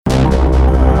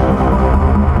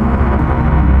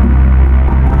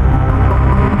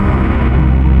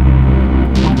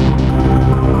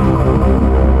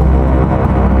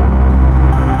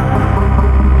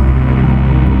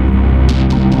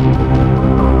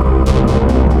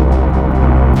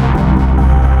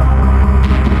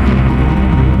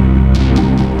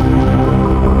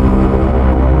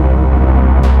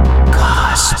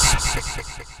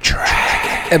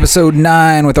Episode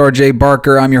 9 with RJ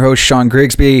Barker. I'm your host, Sean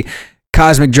Grigsby.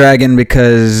 Cosmic Dragon,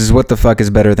 because what the fuck is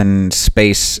better than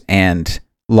space and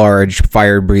large,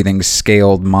 fire-breathing,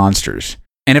 scaled monsters?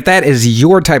 And if that is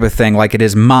your type of thing, like it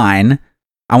is mine,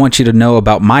 I want you to know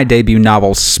about my debut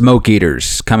novel, Smoke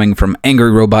Eaters, coming from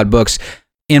Angry Robot Books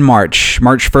in March.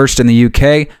 March 1st in the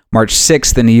UK, March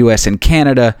 6th in the US and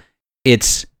Canada.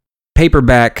 It's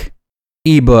paperback,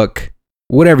 ebook,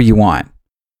 whatever you want.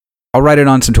 I'll write it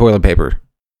on some toilet paper.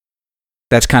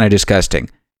 That's kind of disgusting.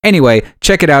 Anyway,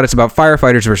 check it out. It's about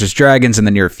firefighters versus dragons in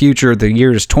the near future. The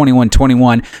year is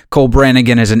 2121. Cole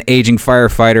Brannigan is an aging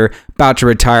firefighter about to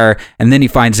retire, and then he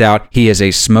finds out he is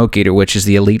a smoke eater, which is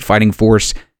the elite fighting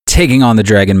force taking on the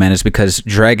dragon menace because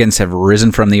dragons have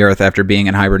risen from the earth after being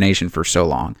in hibernation for so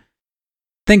long.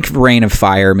 Think Reign of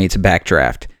Fire meets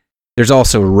Backdraft. There's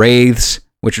also wraiths,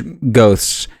 which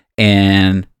ghosts,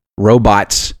 and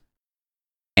robots,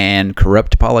 and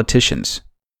corrupt politicians.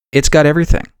 It's got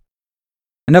everything.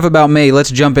 Enough about me. Let's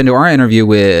jump into our interview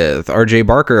with RJ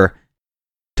Barker,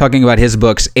 talking about his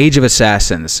books, Age of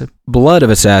Assassins, Blood of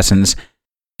Assassins,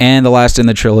 and the last in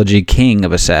the trilogy, King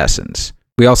of Assassins.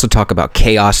 We also talk about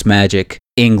chaos magic,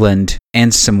 England,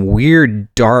 and some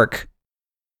weird, dark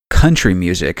country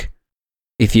music,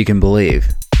 if you can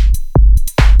believe.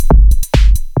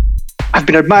 I've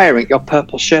been admiring your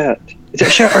purple shirt. Is it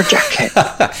a shirt or a jacket?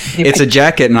 It's a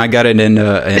jacket, and I got it in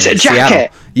Is it a Seattle.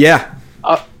 jacket? Yeah.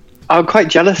 I'm quite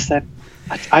jealous then.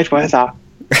 I'd wear that.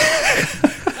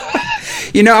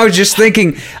 You know, I was just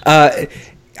thinking,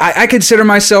 I consider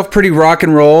myself pretty rock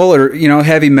and roll or,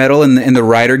 heavy metal in the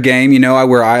writer game. I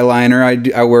wear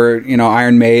eyeliner. I wear,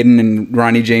 Iron Maiden and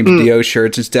Ronnie James Dio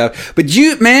shirts and stuff. But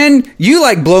you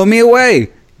like blow me away.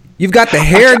 You've got the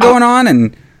hair going on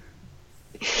and...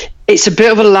 It's a bit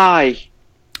of a lie.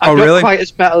 I'm really? not quite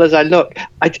as metal as I look.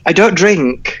 I don't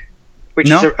drink, which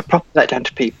is a proper letdown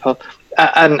to people.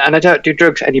 And I don't do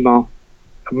drugs anymore.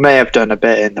 I may have done a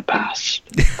bit in the past.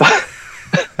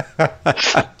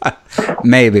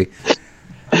 Maybe.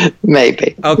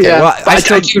 Okay, yeah, well, I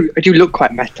do look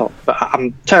quite metal, but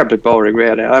I'm terribly boring,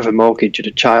 really. I have a mortgage and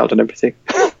a child and everything.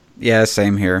 Yeah,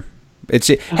 same here.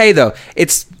 Hey, though,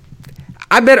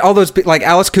 I bet all those, like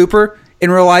Alice Cooper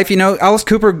in real life, Alice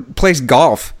Cooper plays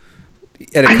golf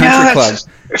at a country club.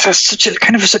 It's such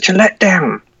a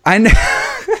letdown. I know.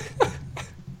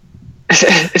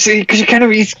 Because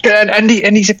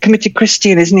he's a committed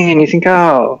Christian, isn't he? And you think,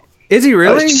 oh, is he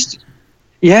really?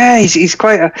 Yeah, he's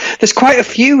there's quite a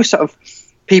few sort of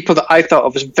people that I thought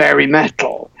of as very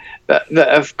metal that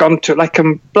have gone to, like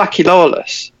Blackie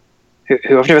Lawless,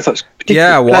 who I've never thought was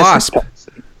particularly Wasp.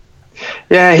 Person.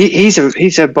 Yeah,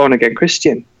 he's a born again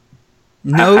Christian.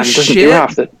 No and shit.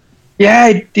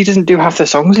 He doesn't do half the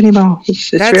songs anymore.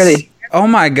 It's really. Oh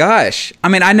my gosh! I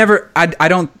mean, I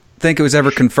don't think it was ever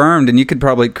confirmed, and you could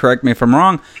probably correct me if I'm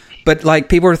wrong, but like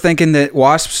people are thinking that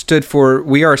WASP stood for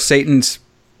 "We Are Satan's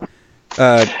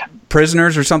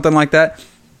Prisoners" or something like that.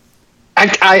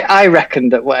 I reckon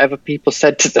that whatever people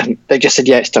said to them, they just said,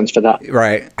 "Yeah, it stands for that."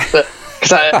 Right.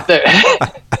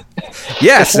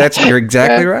 Yes, you're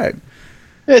exactly right.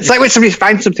 It's like when somebody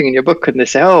finds something in your book and they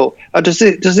say, "Oh, does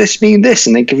this mean this?"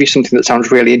 and they give you something that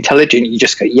sounds really intelligent. You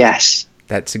just go, "Yes,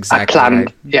 that's exactly I planned."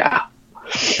 Right. Yeah.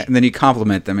 And then you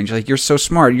compliment them, and you're like, "You're so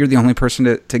smart. You're the only person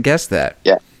to guess that."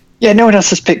 Yeah. No one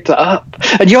else has picked that up.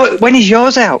 And when is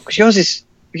yours out? Because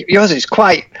yours is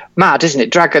quite mad, isn't it?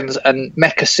 Dragons and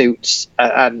mecha suits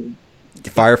and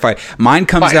firefight. Mine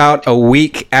comes out a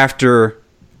week after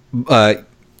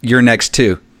your next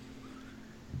two.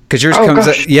 Because yours comes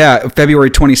out,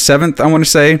 February 27th, I want to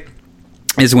say,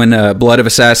 is when Blood of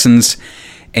Assassins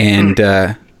and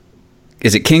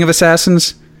is it King of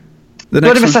Assassins?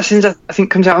 Blood of Assassins, I think,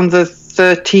 comes out on the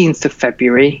 13th of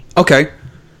February. Okay.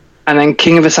 And then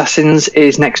King of Assassins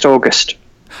is next August.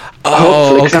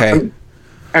 Oh, okay.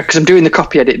 Because I'm doing the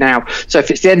copy edit now. So if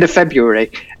it's the end of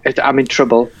February, I'm in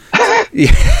trouble.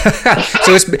 Yeah.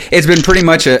 So it's been pretty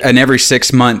much an every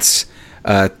 6 months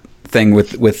thing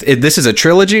with this is a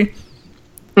trilogy?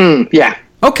 Yeah.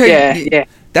 Okay. Yeah.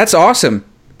 That's awesome.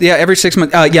 Yeah, every 6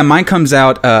 months. Mine comes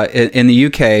out in the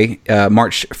UK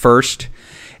March 1st.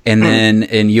 And then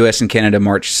in U.S. and Canada,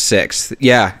 March 6th.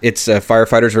 Yeah, it's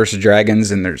Firefighters versus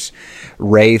Dragons, and there's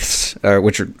Wraiths,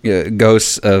 which are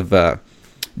ghosts of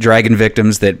dragon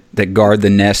victims that guard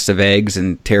the nests of eggs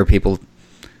and tear people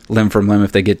limb from limb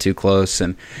if they get too close.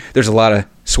 And there's a lot of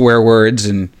swear words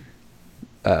and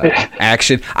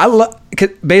action. I love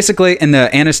basically, and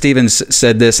Anna Stevens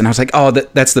said this, and I was like, oh,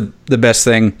 that's the best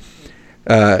thing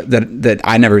that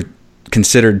I never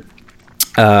considered.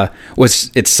 Was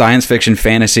it's science fiction,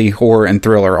 fantasy, horror, and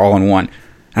thriller all in one.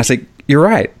 And I was like, you're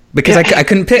right. because I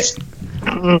couldn't pick.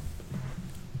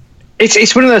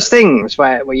 It's one of those things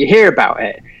where you hear about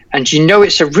it and you know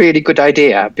it's a really good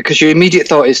idea because your immediate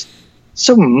thought is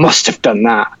someone must have done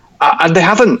that, and they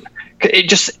haven't.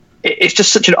 It's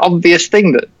just such an obvious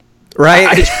thing that, right?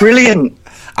 And it's brilliant.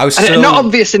 Not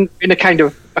obvious in a kind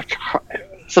of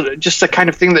sort of just the kind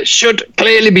of thing that should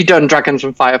clearly be done. Dragons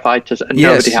and Firefighters, and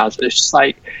nobody has. It's just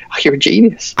like, oh, you're a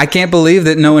genius. I can't believe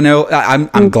that no one knows.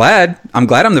 I'm glad. I'm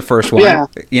glad I'm the first one. Yeah.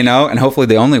 And hopefully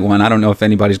the only one. I don't know if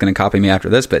anybody's going to copy me after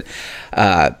this, but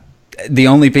the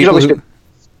only people who.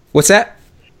 What's that?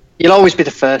 You'll always be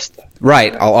the first.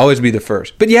 Right, I'll always be the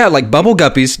first. But yeah, like Bubble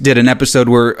Guppies did an episode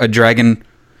where a dragon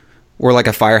wore like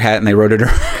a fire hat and they wrote it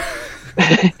around.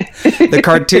 The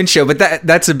cartoon show, but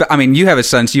that's I mean, you have a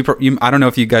son, so you I don't know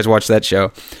if you guys watch that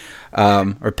show,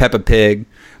 or Peppa Pig,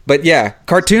 but yeah,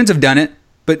 cartoons have done it,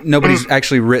 but nobody's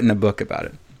actually written a book about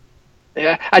it.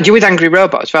 Yeah, and you're with Angry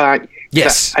Robot as well, aren't you?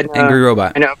 Yes, Angry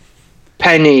Robot. I know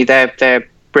Penny, their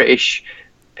British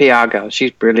PR girl.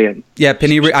 She's brilliant. Yeah,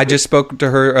 Penny. I just spoke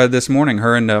to her this morning.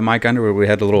 Her and Mike Underwood. We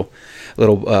had a little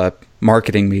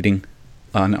marketing meeting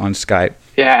on Skype.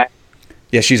 Yeah.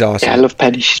 Yeah, she's awesome. Yeah, I love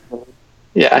Penny.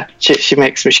 Yeah, she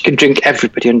makes me. She can drink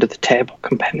everybody under the table.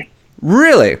 Can Penny?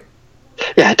 Really?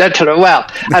 Yeah, don't tell her. Well,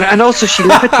 and also she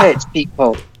levitates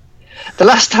people. The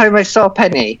last time I saw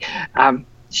Penny,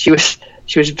 she was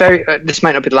very. This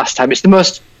might not be the last time. It's the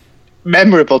most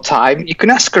memorable time. You can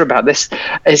ask her about this.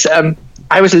 Is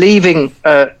I was leaving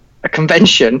a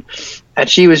convention, and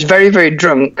she was very, very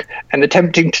drunk and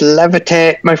attempting to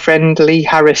levitate my friend Lee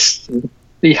Harrison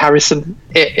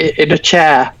in a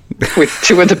chair with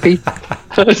two other people.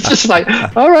 It's just like,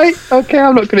 all right, okay,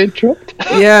 I'm not going to interrupt.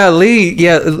 Yeah, Lee.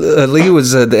 Yeah, Lee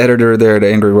was the editor there at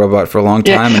Angry Robot for a long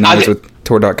time, and now he's with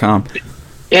Tor.com.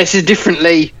 Yeah, it's a different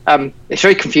Lee. It's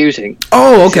very confusing.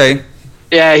 Oh, okay.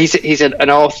 Yeah, he's an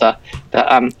author that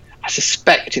I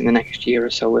suspect in the next year or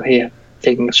so we'll hear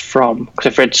things from, because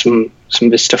I've read some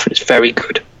of his stuff and it's very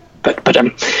good. But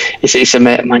it's a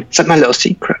mate of mine. It's like my little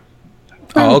secret.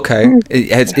 Oh, okay.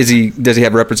 Does he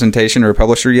have representation or a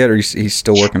publisher yet, or he's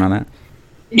still working on that?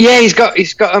 Yeah, he's got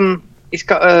an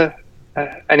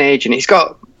agent. He's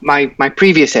got my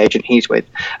previous agent he's with,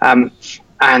 and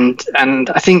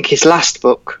I think his last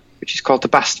book, which is called The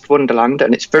Bastard Wonderland,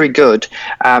 and it's very good.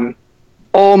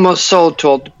 Almost sold to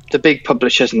all the big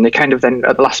publishers, and they kind of then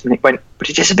at the last minute went, but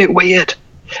it is a bit weird.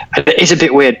 And it is a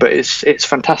bit weird, but it's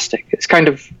fantastic. It's kind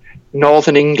of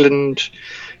Northern England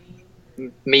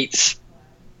meets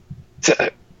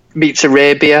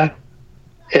Arabia.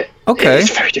 Okay.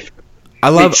 It's very different. I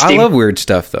love weird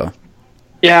stuff though.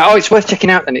 Yeah, it's worth checking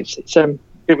out. Then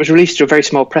it was released to a very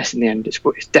small press in the end. It's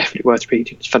definitely worth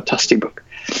reading. It's a fantastic book.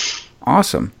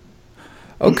 Awesome.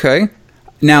 Okay,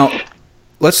 now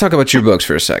let's talk about your books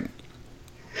for a second.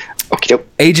 Okay.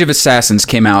 Age of Assassins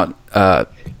came out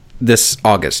this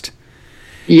August.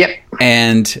 Yep.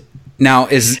 And now,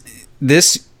 is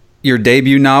this your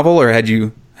debut novel, or had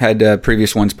you had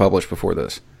previous ones published before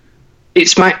this?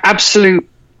 It's my absolute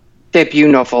debut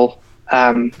novel,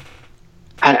 and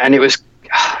it's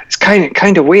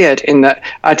kind of weird in that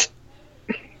I'd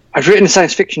written a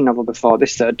science fiction novel before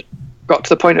this that got to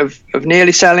the point of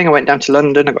nearly selling. I went down to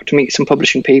London. I got to meet some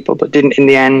publishing people, but didn't in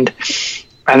the end.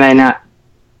 And then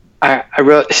I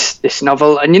wrote this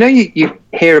novel, and you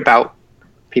hear about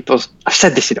people's. I've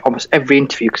said this in almost every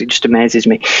interview because it just amazes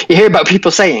me. You hear about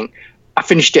people saying, "I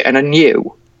finished it and I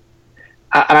knew,"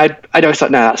 and I always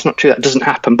thought, no, that's not true. That doesn't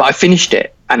happen. But I finished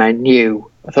it and I knew.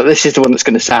 I thought, this is the one that's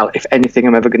going to sell. If anything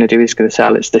I'm ever going to do is going to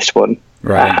sell, it's this one.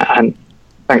 Right. And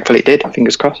thankfully it did.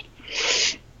 Fingers crossed.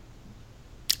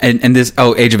 And this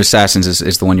Age of Assassins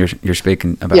is the one you're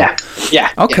speaking about. Yeah.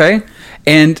 Okay. Yeah.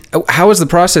 And how was the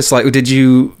process like? Did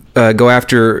you go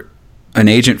after an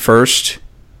agent first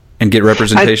and get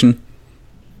representation?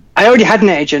 I already had an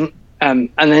agent, and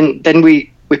then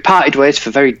we parted ways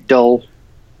for very dull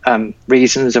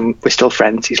reasons, and we're still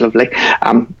friends. He's lovely.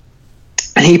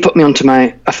 And he put me onto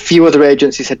a few other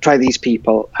agents. He said, try these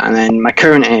people. And then my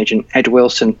current agent, Ed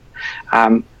Wilson,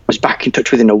 was back in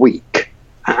touch within a week.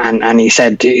 And he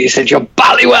said, you're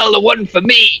ballywell the one for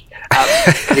me.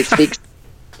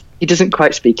 He doesn't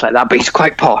quite speak like that, but he's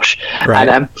quite posh.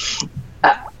 Right.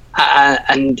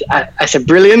 And I said,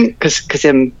 brilliant, because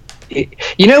when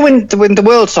the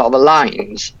world sort of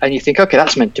aligns and you think, okay,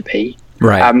 that's meant to be.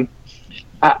 Right.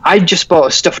 I just bought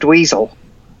a stuffed weasel,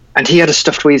 and he had a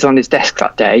stuffed weasel on his desk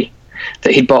that day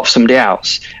that he'd bought for somebody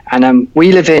else. And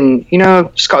we live in,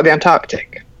 Scott of the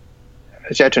Antarctic.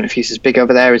 I don't know if he's as big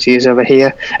over there as he is over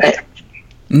here.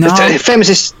 No.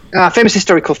 It's a famous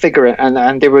historical figure,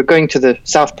 and they were going to the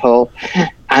South Pole,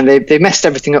 and they messed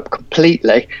everything up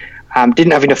completely.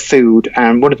 Didn't have enough food,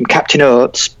 and one of them, Captain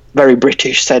Oates, very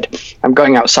British, said, "I'm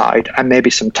going outside and maybe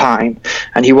some time,"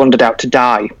 and he wandered out to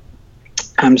die.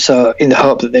 So in the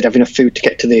hope that they'd have enough food to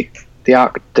get to the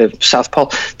South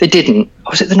Pole, they didn't.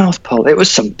 Or was it the North Pole? It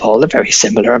was some pole. They're very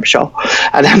similar, I'm sure.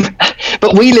 And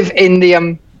but we live in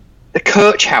the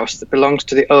coach house that belongs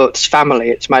to the Oates family.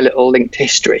 It's my little linked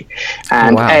history.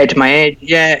 And wow. Ed, my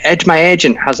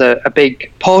agent, has a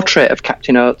big portrait of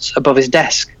Captain Oates above his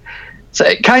desk. So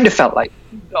it kind of felt like,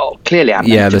 clearly I'm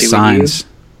meant to the do signs. with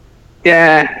you.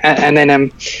 Yeah, and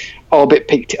then Orbit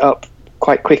picked it up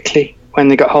quite quickly when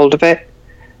they got hold of it,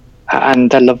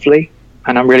 and they're lovely,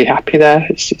 and I'm really happy there.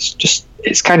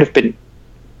 It's kind of been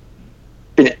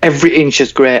every inch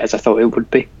as great as I thought it would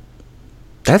be.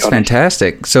 That's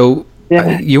fantastic. So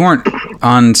you weren't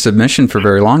on submission for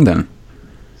very long then?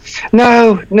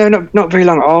 No, not very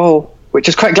long at all, which I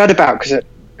was quite glad about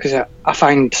because I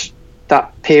find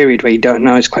that period where you don't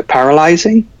know is quite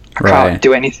paralysing. I can't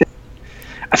do anything.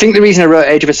 I think the reason I wrote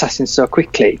Age of Assassins so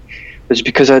quickly was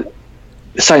because the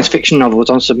science fiction novel was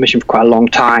on submission for quite a long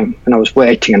time, and I was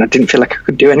waiting, and I didn't feel like I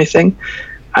could do anything.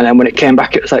 And then when it came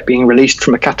back, it was like being released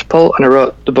from a catapult, and I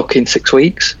wrote the book in 6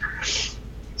 weeks.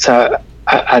 So,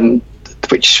 and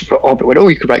which Orbit went,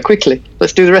 you could write quickly.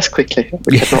 Let's do the rest quickly.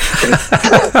 Which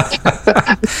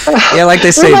yeah, like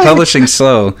they say, publishing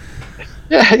slow.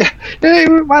 Yeah.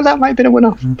 Well, that might have been a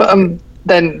one-off. But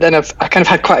then I kind of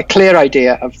had quite a clear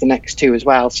idea of the next two as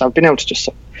well. So I've been able to just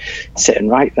sit and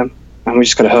write them, and we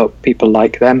just got to hope people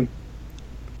like them.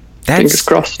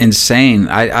 That's insane.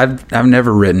 I've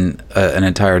never written an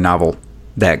entire novel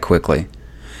that quickly.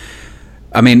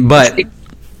 I mean, but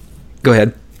go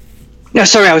ahead. No,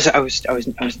 sorry, I was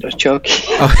joking.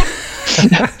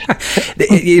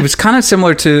 It was kind of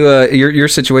similar to your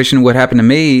situation. What happened to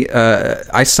me?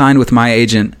 I signed with my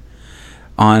agent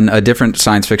on a different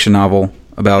science fiction novel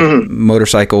about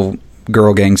motorcycle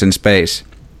girl gangs in space.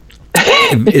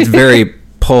 It's very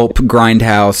pulp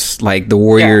grindhouse, like The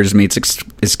Warriors meets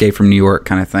Escape from New York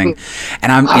kind of thing.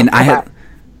 And I had,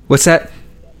 what's that?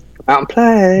 Out and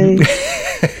play.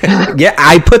 Yeah,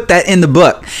 I put that in the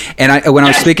book. And when I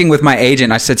was speaking with my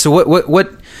agent, I said, "So what?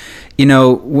 You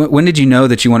know, when did you know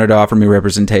that you wanted to offer me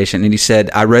representation?" And he said,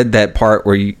 "I read that part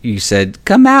where you said,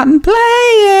 'Come out and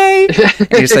play.'"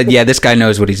 And he said, "Yeah, this guy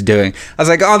knows what he's doing." I was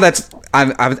like, "Oh,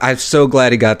 I'm so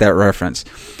glad he got that reference."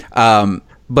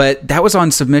 But that was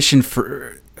on submission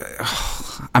for.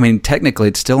 I mean, technically,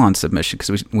 it's still on submission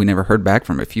because we never heard back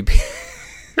from a few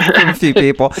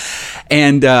people,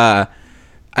 and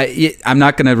I'm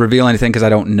not going to reveal anything because I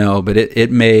don't know, but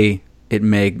it may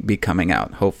be coming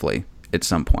out hopefully at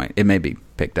some point. It may be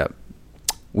picked up.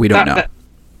 We don't know.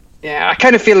 Yeah, I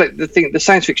kind of feel like the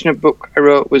science fiction book I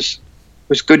wrote was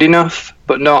good enough,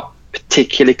 but not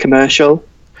particularly commercial.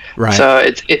 Right. So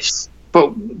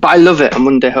but I love it, and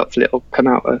one day hopefully it'll come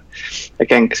out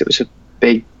again because it was a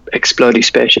big explodey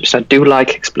spaceships. I do like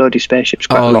explodey spaceships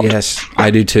quite a lot. Oh yes, I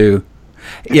do too.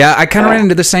 Yeah, I kind of ran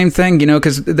into the same thing,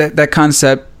 because that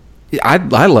concept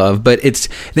I love, but it's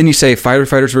then you say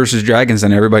fighters versus dragons,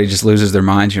 and everybody just loses their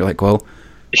minds. You're like, well,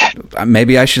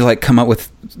 maybe I should come up with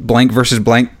blank versus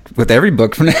blank with every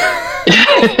book from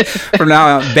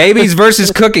now on. Babies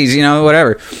versus cookies,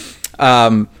 whatever.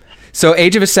 So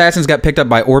Age of Assassins got picked up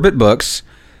by Orbit Books,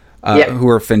 who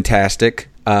are fantastic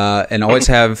and always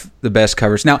have the best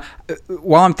covers. Now,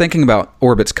 while I'm thinking about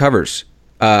Orbit's covers,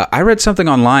 I read something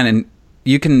online, and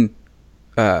you can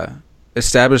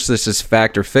establish this as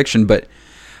fact or fiction, but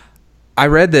I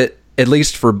read that at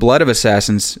least for Blood of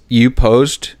Assassins, you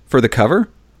posed for the cover?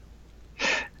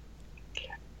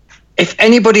 If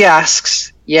anybody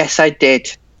asks, yes, I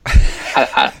did.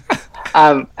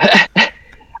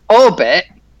 Orbit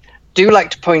do like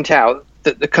to point out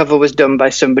that the cover was done by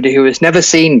somebody who has never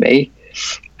seen me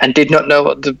and did not know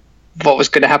what was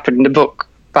going to happen in the book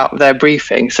about their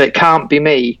briefing, so it can't be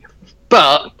me.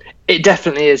 But it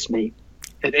definitely is me.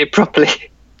 It properly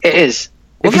is.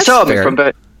 Well, if you saw me from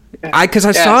birth, because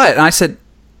I saw it and I said,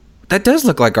 that does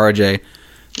look like RJ.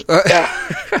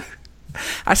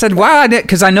 I said, wow,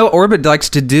 because I know Orbit likes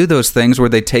to do those things where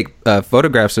they take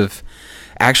photographs of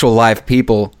actual live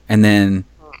people and then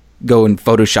go and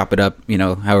Photoshop it up,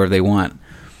 however they want.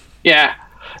 Yeah,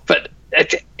 but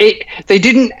they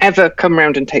didn't ever come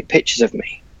around and take pictures of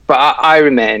me. But I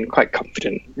remain quite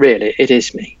confident, really, it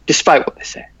is me, despite what they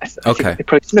say. I think they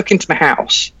probably snuck into my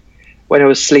house when I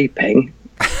was sleeping,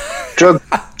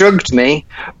 drugged me,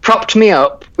 propped me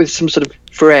up with some sort of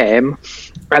frame,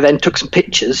 and then took some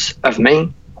pictures of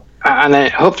me, and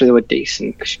then hopefully they were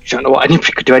decent, because you don't know what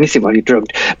anybody could do anything while you're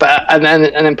drugged. But and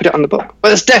then put it on the book.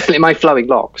 But it's definitely my flowing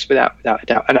locks, without a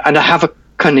doubt. And I have a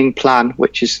cunning plan,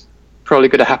 which is probably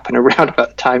going to happen around about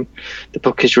the time the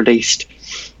book is released,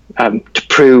 to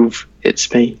prove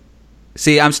it's me.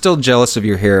 See, I'm still jealous of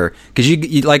your hair, because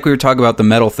you like we were talking about the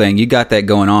metal thing. You got that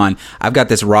going on. I've got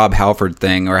this Rob Halford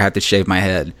thing, or I have to shave my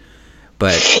head.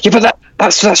 But yeah, but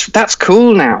that's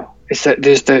cool now. Is that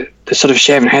there's the sort of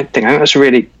shaven head thing? I think that's a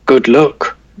really good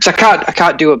look. Because I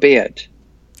can't do a beard.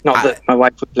 Not that my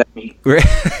wife would let me.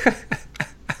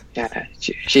 Yeah,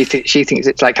 she thinks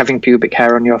it's like having pubic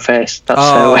hair on your face. That's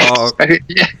her way.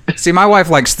 Yeah. See, my wife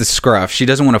likes the scruff. She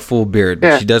doesn't want a full beard.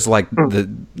 But she does like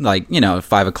the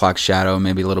 5 o'clock shadow,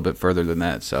 maybe a little bit further than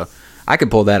that. So I could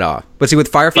pull that off. But see,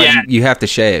 with firefighting, you have to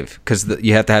shave, because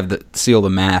you have to have seal the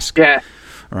mask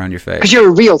around your face. Because you're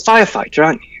a real firefighter,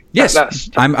 aren't you? Yes,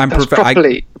 I'm that's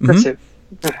properly impressive.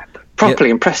 Properly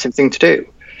impressive thing to do.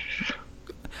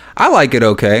 I like it.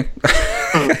 Okay,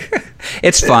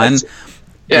 it's fun.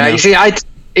 Yeah, you see,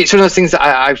 it's one of those things that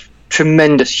I've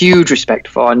tremendous, huge respect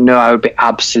for. I know I would be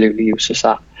absolutely useless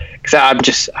at, because I'm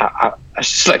just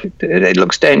like, it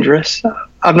looks dangerous.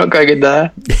 I'm not going in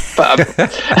there. But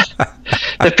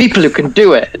the people who can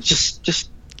do it just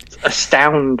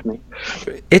astound me.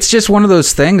 It's just one of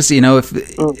those things,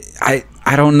 if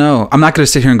I don't know. I'm not going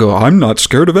to sit here and go, I'm not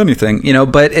scared of anything,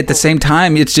 but at the same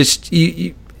time, it's just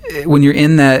you when you're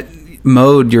in that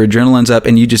mode, your adrenaline's up,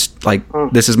 and you just like,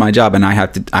 this is my job, and I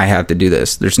have to do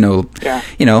this. There's no,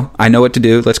 I know what to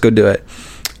do. Let's go do it.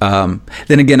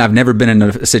 Then again, I've never been in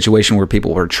a situation where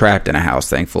people were trapped in a house,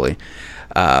 thankfully.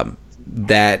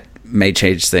 That may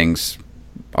change things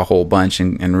a whole bunch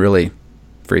and really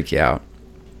freak you out.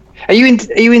 Are you in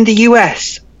the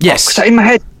US? Yes. In my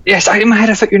head, I thought you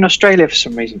were in Australia for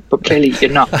some reason, but clearly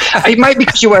you're not. It might be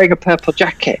because you're wearing a purple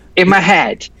jacket. In my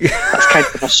head, that's kind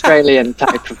of an Australian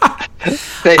type of.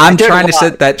 I'm trying to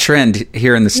set that trend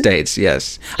here in the States.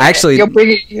 Yes, actually, you're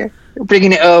bringing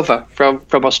it over from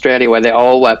Australia, where they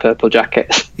all wear purple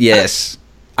jackets. Yes,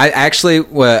 I actually,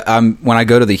 when I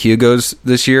go to the Hugos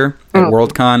this year at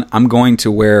Worldcon, I'm going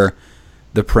to wear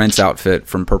the Prince outfit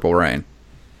from Purple Rain.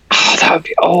 Oh, that would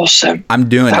be awesome. I'm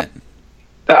doing it.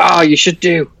 Oh, you should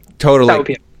do. Totally. That would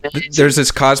be amazing. There's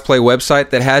this cosplay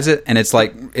website that has it, and it's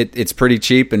like it's pretty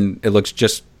cheap, and it looks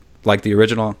just like the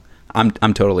original. I'm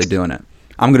totally doing it.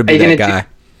 I'm gonna be that guy.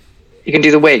 You can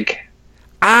do the wig.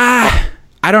 I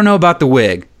don't know about the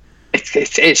wig.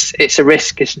 It's a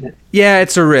risk, isn't it? Yeah,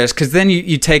 it's a risk, because then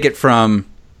you take it from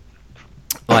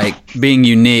like being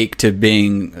unique to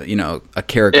being a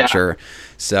caricature. Yeah.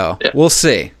 So we'll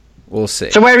see.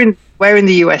 So where in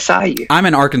the US are you? I'm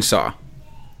in Arkansas.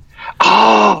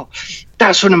 Oh,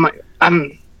 that's one of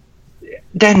my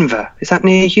Denver. Is that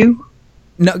near you?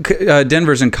 No,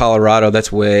 Denver's in Colorado.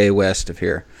 That's way west of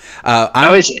here.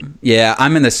 Is it? Yeah,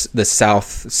 I'm in the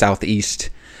southeast,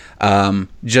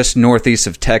 just northeast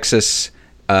of Texas.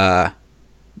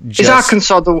 Is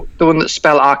Arkansas the one that's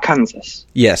spelled Arkansas?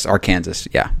 Yes, Arkansas.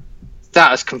 Yeah.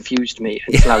 That has confused me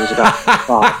until I was about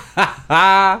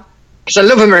 5. Because I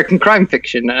love American crime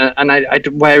fiction, and I'd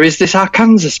where is this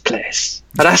Arkansas place?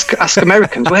 I'd ask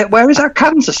Americans, where is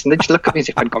Arkansas? And they'd just look at me as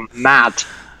if I'd gone mad.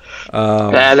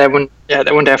 Then one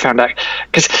day I found out.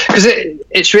 Because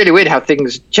it's really weird how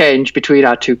things change between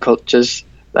our two cultures.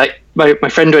 Like, my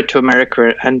friend went to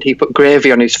America, and he put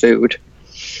gravy on his food.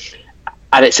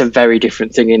 And it's a very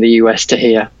different thing in the US to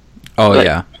here. Oh,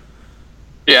 yeah.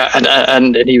 Yeah,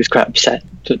 and he was quite upset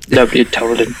that nobody had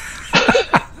told him.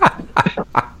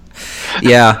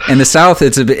 Yeah, in the South,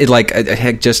 it's a bit like,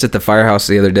 heck, just at the firehouse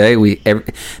the other day,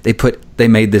 they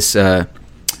made this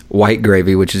white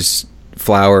gravy, which is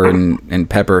flour and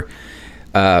pepper.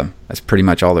 That's pretty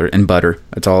much all and butter.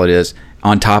 That's all it is,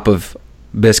 on top of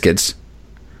biscuits.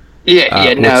 No.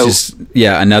 Which is,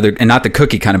 another, and not the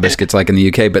cookie kind of biscuits like in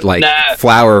the UK, but like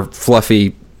flour,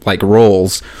 fluffy, like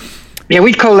rolls. Yeah,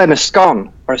 we'd call them a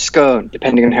scone or a scone,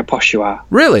 depending on how posh you are.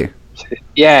 Really?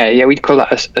 Yeah, we'd call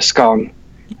that a scone.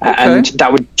 Okay. And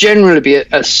that would generally be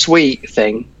a sweet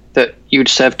thing that you'd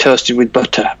serve toasted with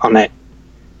butter on it.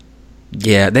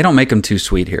 Yeah, they don't make them too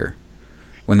sweet here.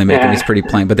 When they make them, it's pretty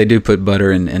plain, but they do put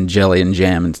butter and jelly and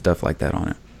jam and stuff like that on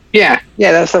it. Yeah,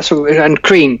 that's what and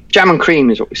cream. Jam and cream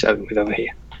is what we serve with over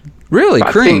here. Really?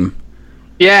 But cream?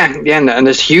 And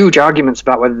there's huge arguments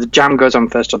about whether the jam goes on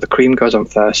first or the cream goes on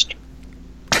first.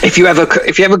 If you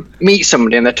ever meet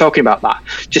somebody and they're talking about that,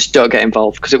 just don't get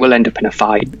involved, because it will end up in a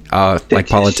fight. Like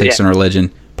politics and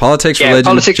religion. Politics,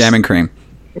 jam and cream.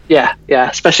 Yeah,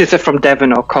 especially if they're from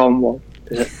Devon or Cornwall.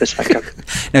 There's like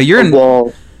now you're in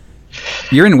wall.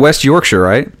 You're in West Yorkshire,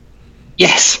 right?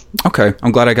 Yes. Okay,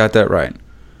 I'm glad I got that right.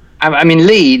 I mean,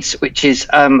 Leeds, which is,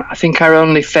 I think our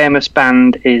only famous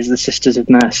band is the Sisters of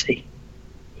Mercy,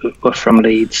 who are from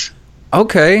Leeds.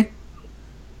 Okay.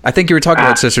 I think you were talking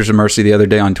about Sisters of Mercy the other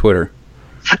day on Twitter.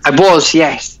 I was,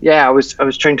 yes. Yeah, I was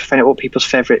trying to find out what people's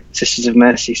favourite Sisters of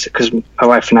Mercy, because my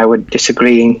wife and I were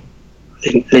disagreeing.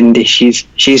 Lindy,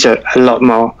 she's a lot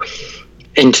more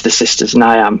into the Sisters than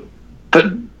I am. But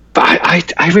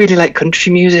I really like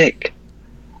country music.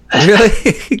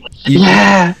 Really?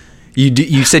 Yeah.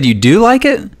 You said you do like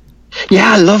it?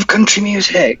 Yeah, I love country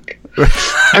music.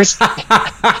 I was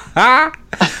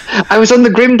on the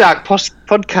Grimdark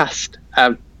podcast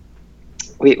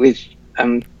with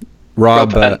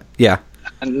Rob, yeah.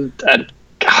 And I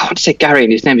want to say Gary,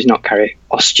 and his name is not Gary,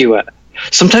 or Stuart.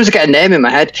 Sometimes I get a name in my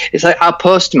head. It's like our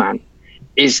postman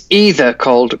is either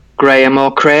called Graham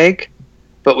or Craig,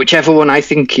 but whichever one I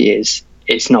think he is,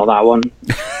 it's not that one.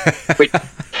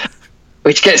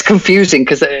 which gets confusing,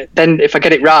 because then if I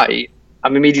get it right,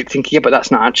 I'm immediately thinking, yeah, but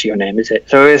that's not actually your name, is it?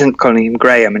 So I isn't calling him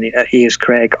Graham, and he is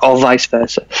Craig, or vice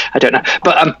versa. I don't know.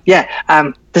 But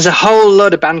there's a whole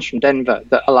load of bands from Denver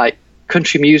that are like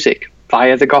country music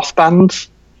via the goth bands.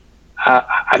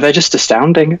 And they're just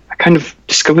astounding. I kind of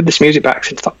discovered this music by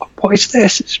accident. Thought, what is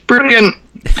this? It's brilliant.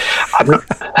 I'm not.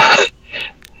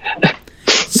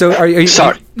 So, are you?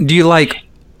 Sorry. Do you like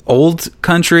old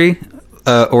country,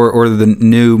 or the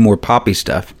new, more poppy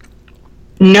stuff?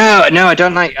 No, I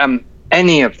don't like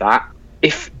any of that.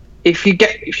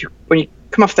 When you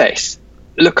come off this,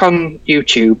 look on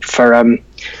YouTube for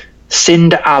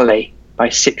Cinder Alley by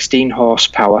 16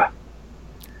 Horsepower.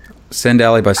 Cinder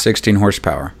Alley by 16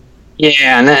 Horsepower.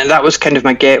 Yeah, and that was kind of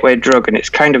my gateway drug, and it's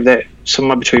kind of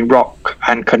somewhere between rock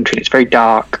and country, and it's very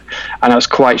dark, and I was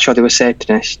quite sure they were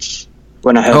Satanists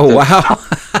when I heard them. Oh, wow.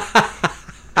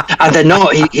 And they're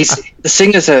not. The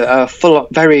singers are full,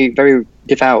 very, very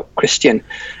devout Christian,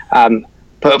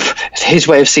 but his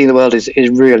way of seeing the world is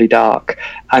really dark.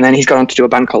 And then he's gone on to do a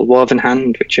band called Woven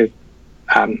Hand, which are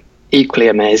equally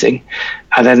amazing.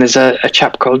 And then there's a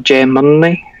chap called Jay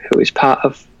Munley, who is part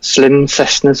of Slim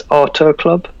Cessna's Auto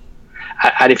Club.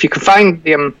 And if you can find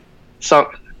the song,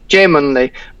 Jay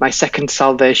Munley, My Second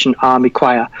Salvation Army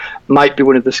Choir, might be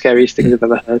one of the scariest things I've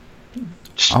ever heard.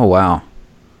 Oh, wow.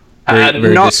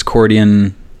 Very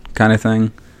Discordian kind of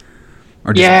thing?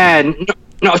 Or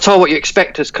not at all what you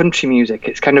expect as country music.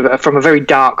 It's kind of from a very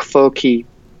dark, folky,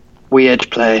 weird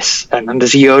place, and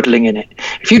there's yodeling in it.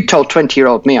 If you'd told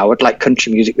 20-year-old me I would like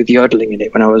country music with yodeling in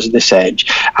it when I was this age,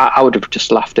 I would have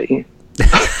just laughed at you.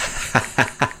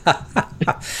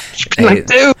 Like,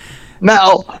 dude,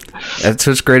 metal. That's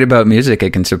what's great about music.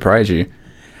 It can surprise you.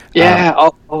 Yeah,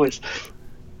 always.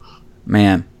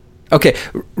 Man. Okay,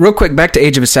 real quick, back to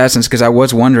Age of Assassins, because I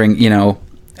was wondering,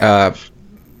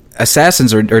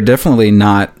 assassins are definitely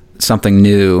not something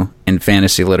new in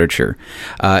fantasy literature,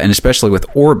 and especially with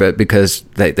Orbit, because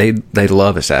they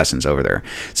love assassins over there.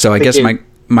 So I guess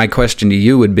my question to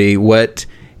you would be, what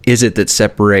is it that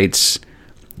separates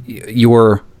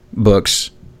your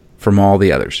books from all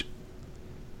the others?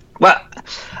 Well,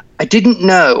 I didn't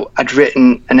know I'd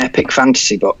written an epic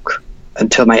fantasy book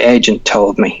until my agent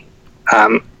told me.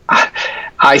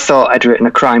 I thought I'd written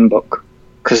a crime book,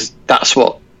 because that's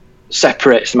what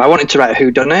separates them. I wanted to write a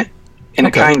whodunit in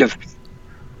a kind of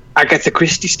Agatha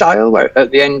Christie style, where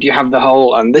at the end you have the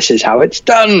whole, and this is how it's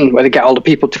done, where they get all the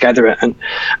people together, and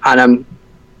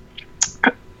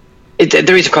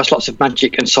there is, of course, lots of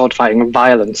magic and sword fighting and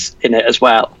violence in it as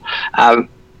well. But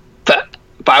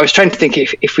I was trying to think,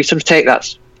 if we sort of take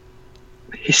that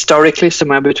historically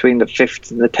somewhere between the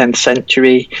 5th and the 10th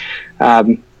century,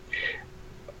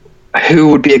 who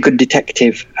would be a good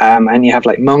detective? And you have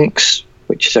like monks,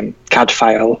 which is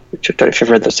Cadfael, which I don't know if you've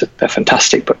read. They're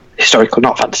fantastic, but historical,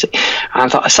 not fantasy. And I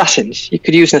thought assassins. You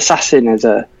could use an assassin as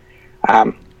a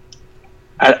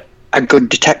good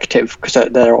detective, because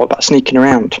they're all about sneaking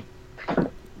around.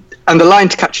 And the line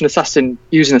to catch an assassin,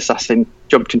 use an assassin,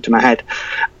 jumped into my head.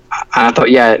 And I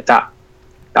thought, yeah, that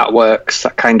works.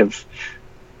 That kind of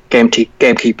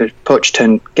gamekeeper, poacher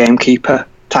turned gamekeeper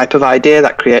type of idea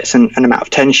that creates an amount of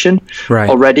tension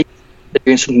already. They're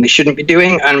doing something they shouldn't be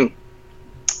doing, and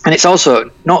it's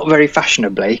also not very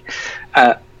fashionably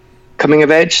coming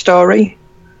of age story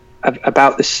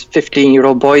about this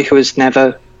 15-year-old boy who has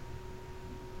never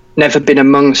been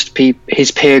amongst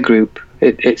his peer group.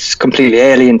 It's completely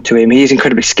alien to him. He's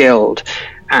incredibly skilled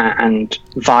and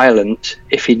violent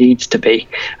if he needs to be.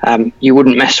 You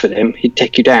wouldn't mess with him; he'd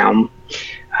take you down.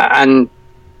 And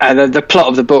the plot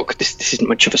of the book, this isn't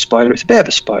much of a spoiler, it's a bit of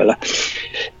a spoiler,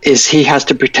 is he has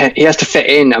to fit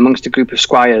in amongst a group of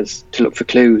squires to look for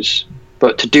clues.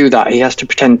 But to do that, he has to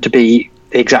pretend to be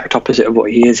the exact opposite of what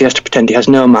he is. He has to pretend he has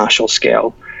no martial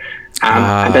skill.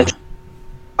 And that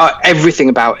everything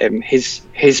about him, his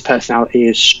personality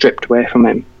is stripped away from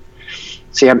him.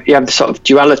 So you have the sort of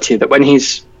duality that when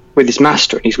he's with his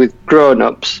master and he's with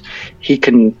grown-ups, he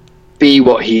can be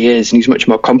what he is and he's much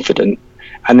more confident.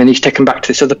 And then he's taken back to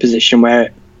this other position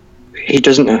where he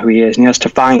doesn't know who he is and he has to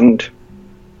find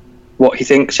what he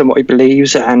thinks and what he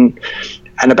believes and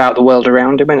about the world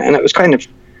around him. And it was kind of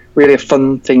really a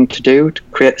fun thing to do, to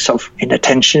create sort of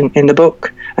inattention in the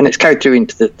book. And it's carried through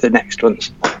into the next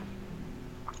ones.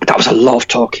 That was a lot of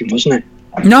talking, wasn't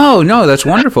it? No, that's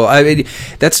wonderful. I mean,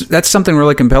 that's something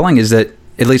really compelling, is that,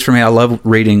 at least for me, I love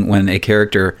reading when a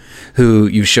character who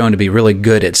you've shown to be really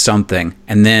good at something,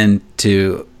 and then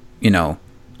to,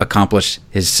 accomplish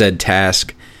his said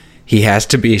task, he has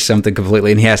to be something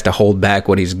completely, and he has to hold back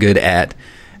what he's good at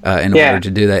in order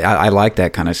to do that. I like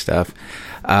that kind of stuff.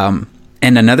 And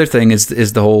another thing is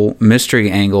the whole mystery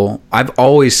angle. I've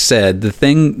always said the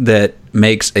thing that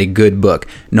makes a good book,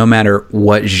 no matter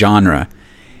what genre,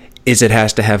 is it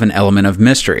has to have an element of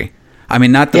mystery. I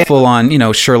mean, not the full-on,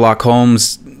 Sherlock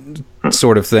Holmes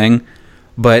sort of thing,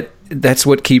 but that's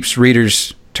what keeps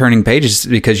readers turning pages,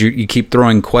 because you keep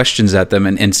throwing questions at them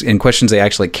and questions they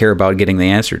actually care about getting the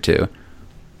answer to.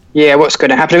 Yeah, what's going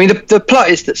to happen? I mean, the plot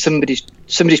is that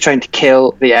somebody's trying to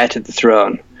kill the heir to the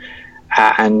throne,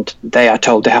 and they are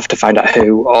told they have to find out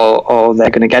who, or they're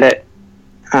going to get it.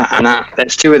 And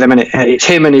there's two of them, and it's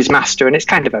him and his master, and it's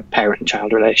kind of a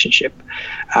parent-child relationship.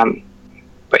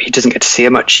 But he doesn't get to see her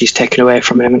much. She's taken away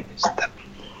from him.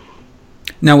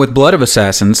 Now, with Blood of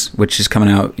Assassins, which is coming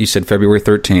out, you said February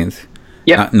 13th.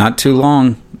 Yeah. Not too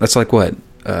long. That's like, what,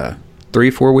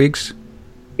 3-4 weeks?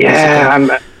 Yeah,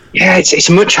 it's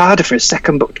much harder for a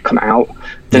second book to come out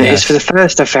than it is for the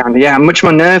first, I found. Yeah, I'm much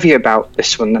more nervy about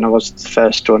this one than I was the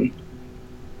first one.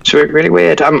 It's really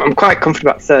weird. I'm quite confident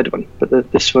about the third one, but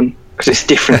this one, because it's a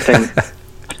different thing.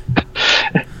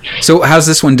 So how's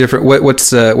this one different?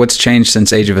 What's changed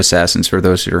since Age of Assassins for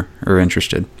those who are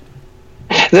interested?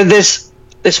 There's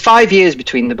 5 years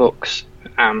between the books,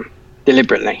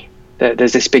 deliberately.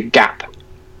 There's this big gap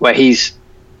where he's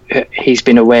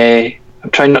been away.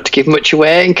 I'm trying not to give much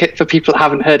away for people that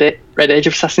haven't read Age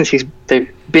of Assassins.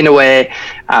 They've been away,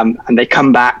 and they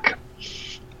come back,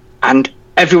 and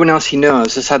everyone else he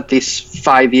knows has had these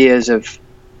 5 years of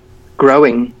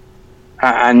growing,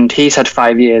 and he's had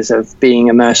 5 years of being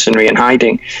a mercenary and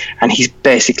hiding, and he's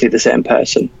basically the same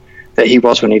person that he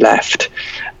was when he left,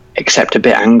 except a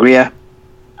bit angrier.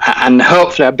 And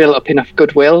hopefully I built up enough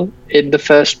goodwill in the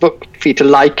first book for you to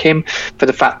like him, for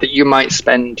the fact that you might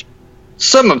spend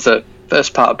some of the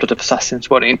first part of Blood of Assassins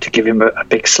wanting to give him a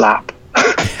big slap.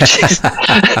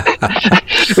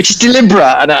 which is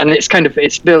deliberate, and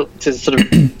it's built to sort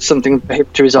of something for him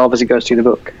to resolve as he goes through the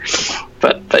book.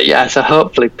 But yeah, so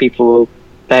hopefully people will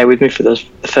bear with me for the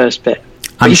first bit.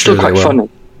 But he's still quite funny.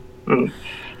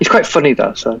 He's quite funny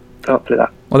though, so hopefully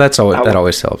that. Well, that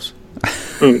always helps.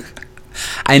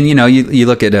 And you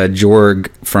look at Jorg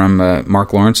from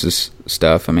Mark Lawrence's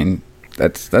stuff. I mean,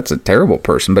 that's a terrible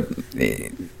person, but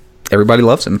everybody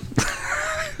loves him.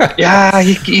 Yeah,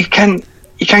 you can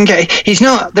get. He's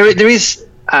not. There is.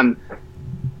 I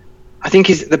think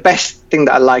he's the best thing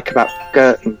that I like about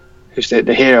Girton, who's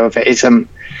the hero of it, is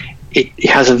he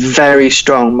has a very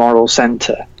strong moral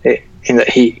centre in that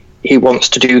he wants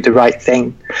to do the right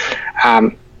thing.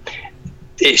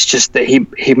 It's just that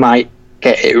he might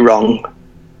get it wrong.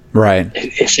 Right.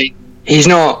 He's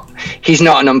not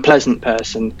an unpleasant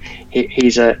person.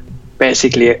 He's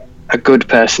basically a good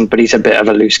person, but he's a bit of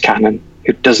a loose cannon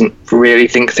who doesn't really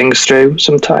think things through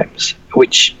sometimes,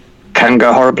 which can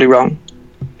go horribly wrong.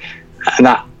 And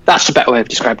that's a better way of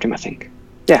describing him, I think.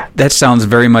 Yeah. That sounds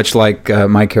very much like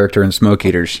my character in Smoke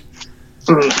Eaters.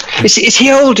 Is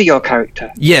he older, your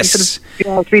character? Yes.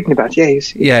 I was reading about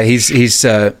it. Yeah, he's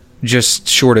just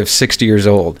short of 60 years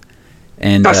old.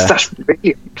 And that's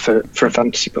really for a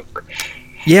fantasy book.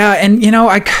 Yeah, and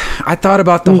I thought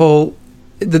about the whole.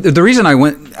 The reason I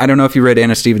went, I don't know if you read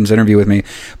Anna Stevens' interview with me,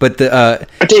 but I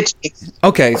did.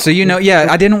 Okay, so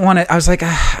I didn't want to. I was like,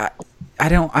 I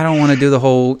don't want to do the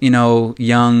whole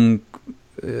young,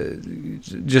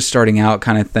 just starting out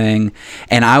kind of thing.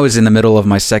 And I was in the middle of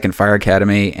my second Fire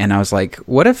Academy, and I was like,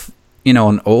 what if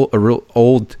a real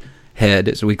old head,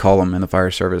 as we call them in the fire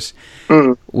service,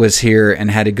 was here and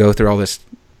had to go through all this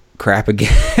crap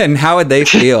again? How would they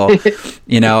feel?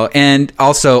 And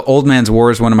also Old Man's War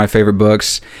is one of my favorite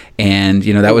books, and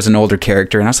that was an older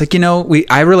character, and I was like,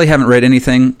 I really haven't read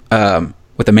anything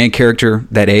with a main character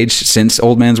that age since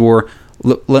Old Man's War.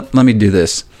 Let me do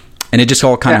this, and it just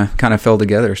all kind of fell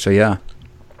together. So yeah.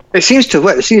 It seems to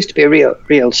work. There seems to be a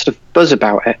real sort of buzz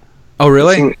about it. Oh,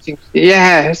 really?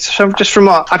 Yeah. So just from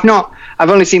what I've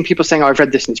only seen people saying, "Oh, I've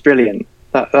read this and it's brilliant."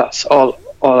 That's all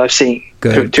I've seen.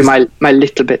 Good. To my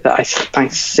little bit that I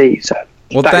see. So.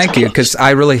 Well, thank you, because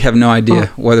I really have no idea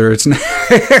whether it's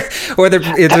whether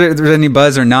there's any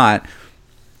buzz or not.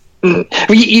 Well,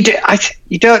 you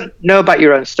don't know about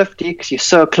your own stuff, do you? Because you're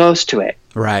so close to it.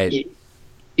 Right.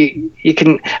 You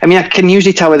can. I mean, I can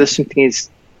usually tell whether something is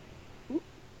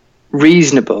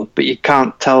reasonable, but you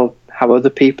can't tell how other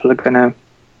people are gonna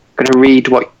read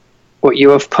what you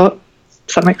have put.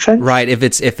 Does that make sense? Right. If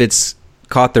it's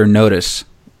caught their notice.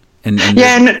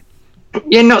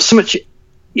 Not so much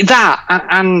that,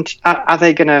 and are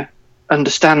they going to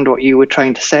understand what you were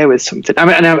trying to say with something? I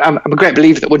mean, I'm a great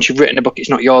believer that once you've written a book, it's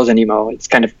not yours anymore. It's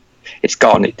gone.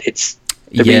 It's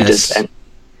the reader's then.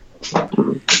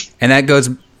 And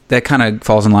that kind of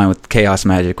falls in line with chaos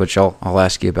magic, which I'll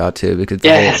ask you about too, because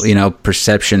the whole,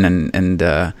 perception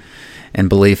and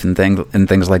belief and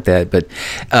things like that. But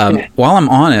while I'm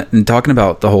on it and talking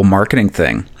about the whole marketing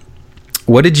thing,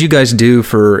 what did you guys do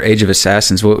for Age of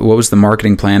Assassins? What was the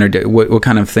marketing plan, or what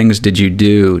kind of things did you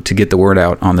do to get the word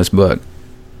out on this book?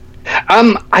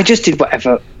 I just did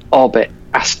whatever Orbit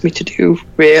asked me to do.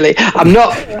 Really, I'm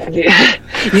not.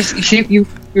 you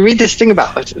read this thing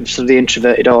about sort of the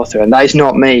introverted author, and that is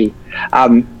not me.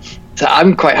 So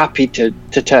I'm quite happy to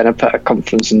turn up at a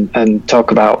conference and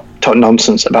talk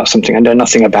nonsense about something I know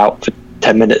nothing about for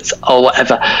 10 minutes or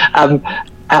whatever.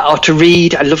 Or to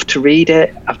read. I love to read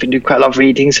it. I've been doing quite a lot of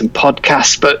readings and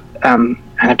podcasts, but and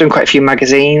I've done quite a few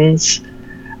magazines.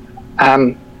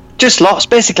 Just lots.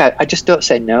 Basically, I just don't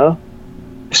say no.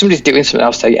 If somebody's doing something,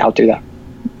 I'll say, yeah, I'll do that.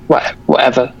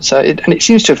 Whatever. So it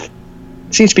seems to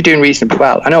be doing reasonably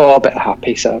well. I know Orbit are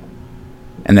happy, so.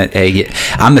 And that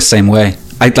I'm the same way.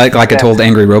 I told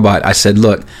Angry Robot. I said,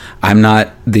 look, I'm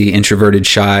not the introverted,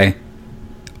 shy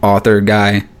author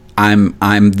guy. I'm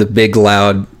the big,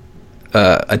 loud,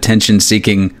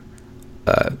 attention-seeking,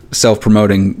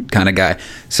 self-promoting kind of guy.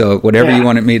 So whatever you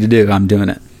wanted me to do, I'm doing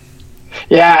it.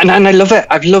 Yeah, and I love it.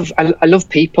 I love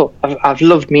people. I've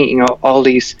loved meeting all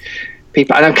these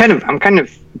people, and I'm kind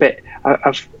of a bit.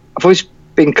 I've always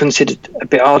been considered a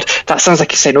bit odd. That sounds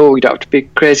like you're saying, "Oh, you don't have to be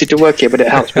crazy to work here," but it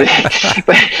helps. But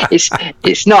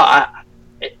it's not.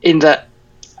 In that,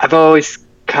 I've always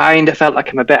kind of felt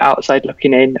like I'm a bit outside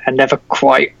looking in, and never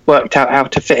quite worked out how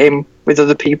to fit in with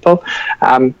other people.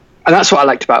 And that's what I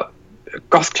liked about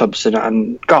goth clubs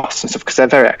and goths and stuff, because they're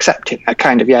very accepting. They're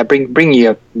kind of bring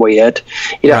you weird.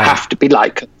 You don't have to be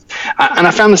like us. And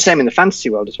I found the same in the fantasy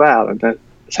world as well, and the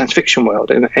science fiction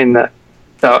world, in that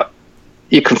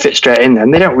you can fit straight in there,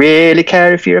 and they don't really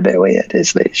care if you're a bit weird.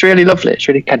 It's really lovely. It's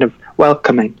really kind of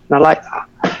welcoming, and I like that.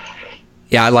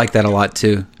 Yeah, I like that a lot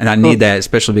too, and I need that,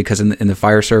 especially because in the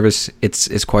fire service,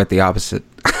 it's quite the opposite.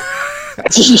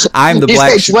 I'm the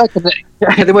black.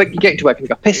 You get to work and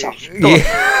you go, piss off.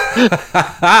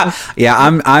 Yeah,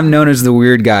 I'm known as the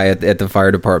weird guy at the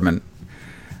fire department.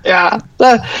 Yeah,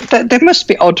 there must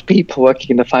be odd people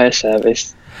working in the fire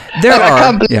service. There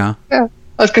are.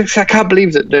 I can't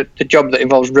believe that the job that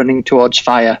involves running towards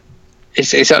fire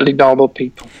is only normal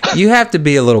people. You have to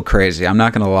be a little crazy. I'm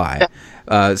not going to lie.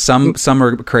 Some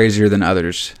are crazier than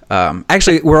others.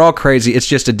 Actually, we're all crazy. It's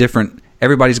just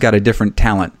everybody's got a different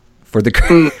talent for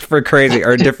crazy,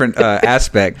 or a different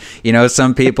aspect.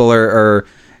 Some people are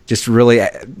just really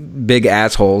big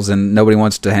assholes and nobody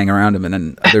wants to hang around them, and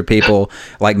then other people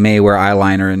like me wear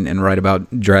eyeliner and write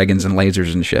about dragons and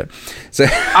lasers and shit. So,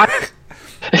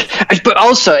 but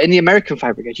also in the American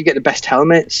fire brigade, you get the best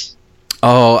helmets.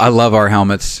 Oh, I love our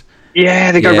helmets.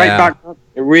 Yeah, they go right back up.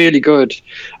 They're really good.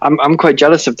 I'm quite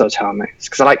jealous of those helmets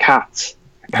because I like hats.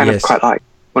 I kind of quite like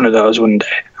one of those one day.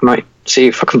 I might see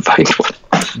if I can find one.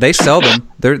 They sell them.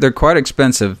 They're quite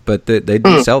expensive, but they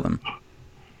do sell them.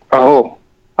 Oh,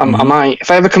 I might.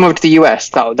 If I ever come over to the US,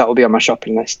 that will be on my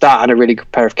shopping list. That and a really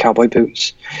good pair of cowboy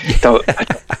boots.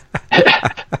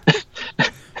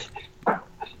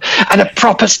 And a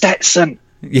proper Stetson.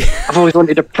 Yeah. I've always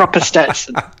wanted a proper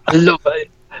Stetson. I love it.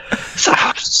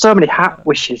 So many hat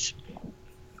wishes.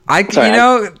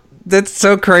 That's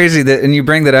so crazy and you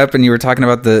bring that up, and you were talking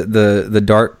about the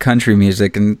dark country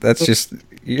music, and that's just.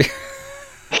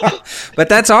 But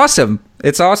that's awesome.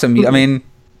 It's awesome. I mean,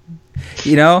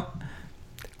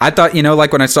 I thought,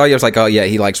 like when I saw you, I was like, oh yeah,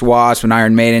 he likes Wasp and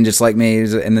Iron Maiden just like me.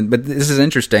 But this is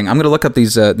interesting. I'm going to look up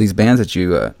these bands that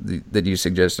you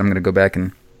suggest. I'm going to go back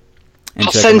and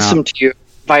I'll send them to you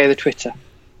via the Twitter.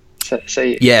 So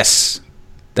yes,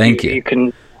 thank you. You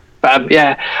can, but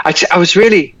I was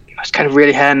kind of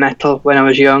really hair metal when I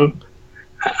was young,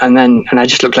 and I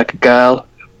just looked like a girl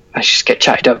I just get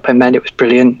chatted up by men. It was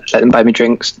brilliant. Let them buy me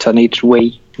drinks until I needed a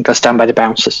wee and go stand by the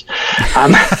bouncers.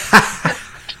 And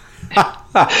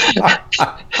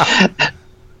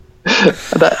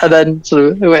then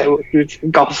sort of we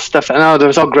got stuff, and there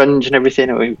was all grunge and everything,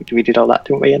 and we did all that,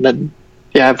 didn't we? And then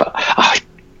but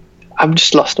I'm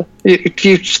just lost. If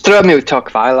you just throw me with talk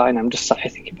of eyeliner, I'm just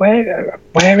like thinking,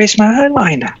 where is my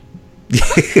eyeliner?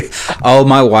 Oh,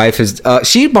 my wife is.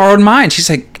 She borrowed mine. She's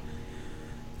like,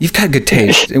 "You've got good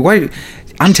taste. Why?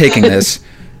 I'm taking this."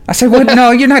 I said, "What?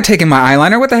 No, you're not taking my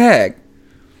eyeliner. What the heck?"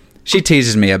 She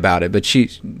teases me about it, but she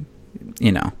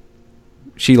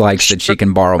likes that she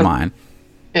can borrow mine.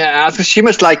 Yeah, she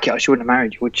must like you. Or she wouldn't have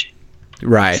married you, would she?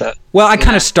 Right. So, well, I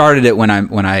kind of started it when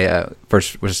I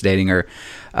first was dating her,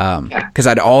 because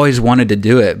I'd always wanted to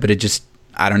do it, but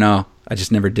I don't know, I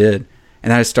just never did.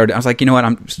 And I was like, you know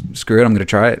what, screw it, I'm going to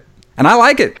try it. And I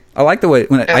like it. I like the way,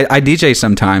 I DJ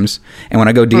sometimes, and when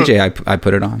I go DJ, I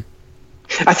put it on.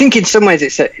 I think in some ways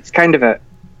it's kind of a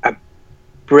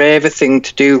braver thing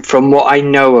to do from what I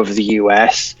know of the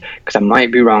US, because I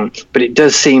might be wrong, but it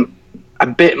does seem a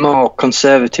bit more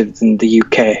conservative than the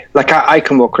UK. Like I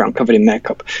can walk around covered in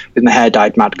makeup with my hair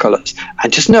dyed mad colours,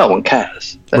 and just no one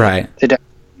cares. Right.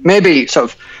 Maybe sort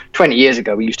of 20 years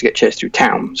ago we used to get chased through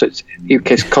town, so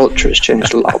UK's culture has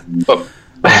changed a lot. But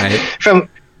right. from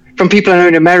people I know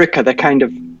in America, they're kind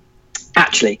of,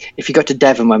 actually, if you go to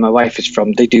Devon, where my wife is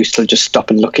from, they do still just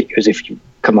stop and look at you as if you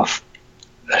come off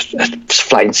a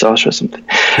flying saucer or something.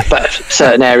 But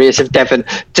certain areas of Devon,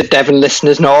 to Devon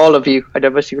listeners, not all of you, I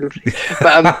never see.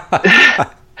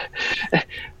 But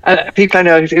people I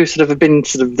know who sort of have been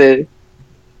sort of the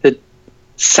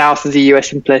south of the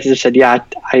US in places have said,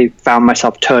 I found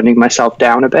myself turning myself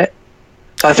down a bit.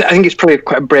 So I think it's probably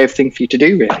quite a brave thing for you to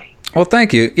do, really. Well,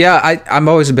 thank you. Yeah, I've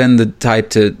always been the type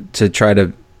to try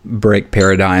to break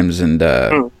paradigms, and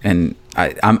I'm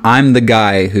the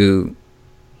guy who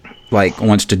like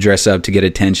wants to dress up to get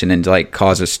attention and like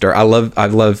cause a stir. I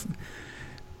was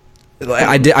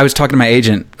talking to my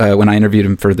agent when I interviewed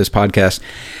him for this podcast,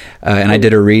 and I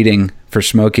did a reading for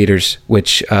Smoke Eaters,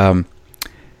 which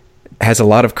has a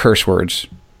lot of curse words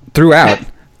throughout,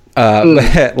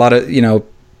 a lot of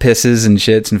pisses and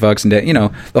shits and fucks and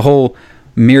the whole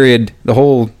myriad, the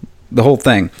whole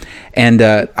thing. And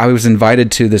I was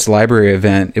invited to this library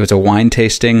event. It was a wine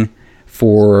tasting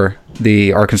for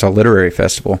the Arkansas Literary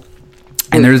Festival.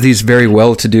 And there's these very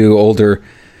well-to-do older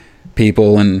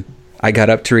people, and I got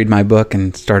up to read my book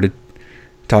and started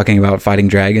talking about fighting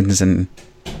dragons and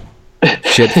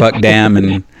shit, fuck, damn,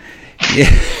 and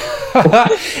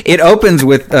it opens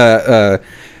with the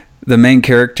main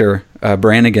character,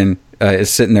 Brannigan, is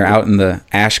sitting there out in the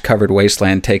ash-covered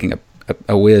wasteland taking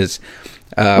a whiz,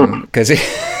 because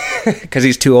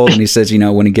he's too old, and he says,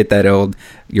 when you get that old,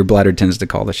 your bladder tends to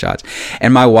call the shots.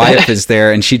 And my wife is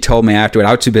there, and she told me afterward,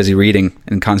 I was too busy reading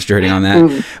and concentrating on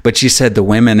that, but she said the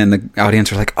women in the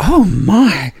audience were like, oh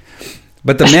my,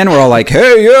 but the men were all like,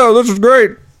 hey, yeah, this is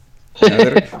great.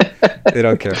 They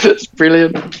don't care. It's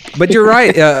brilliant. But you're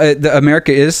right.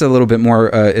 America is a little bit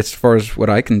more, as far as what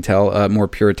I can tell, more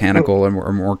puritanical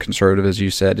or more conservative, as you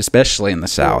said, especially in the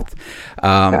South.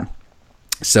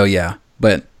 So yeah,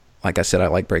 but like I said, I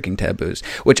like breaking taboos,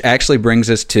 which actually brings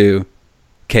us to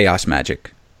chaos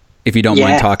magic. If you don't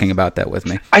mind talking about that with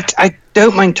me. I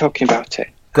don't mind talking about it.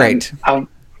 Great.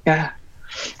 Yeah.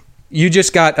 You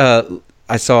just got,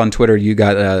 I saw on Twitter, you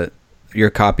got your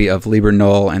copy of Liber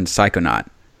Null and Psychonaut.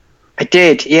 I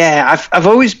did, yeah. I've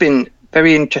always been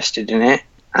very interested in it,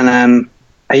 and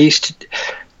I used to.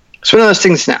 It's one of those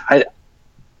things now.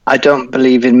 I don't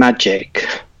believe in magic,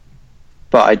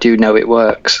 but I do know it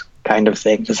works, kind of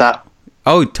thing. Does that?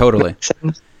 Oh, totally. Make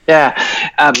sense? Yeah,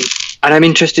 and I'm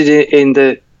interested in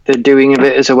the doing of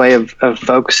it as a way of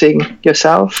focusing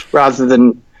yourself rather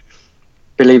than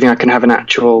believing I can have an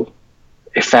actual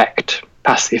effect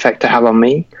past the effect I have on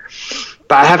me.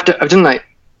 But I've done like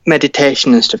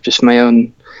meditation and stuff just for my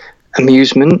own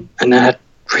amusement, and I had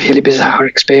really bizarre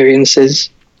experiences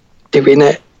doing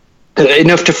it,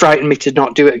 enough to frighten me to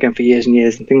not do it again for years and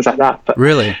years and things like that. But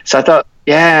really, so I thought,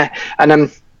 yeah, and I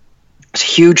was a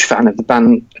huge fan of the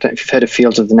band. I don't know if you've heard of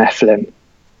Fields of the Nephilim.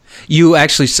 You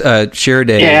actually shared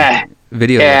a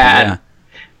video. Yeah.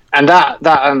 And that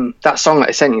song that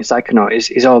I sent you, Psychonaut,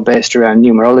 is all based around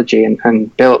numerology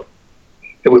and built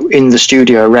in the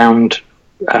studio around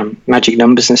magic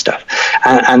numbers and stuff.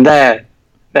 And their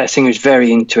singer is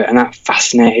very into it, and that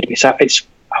fascinated me. So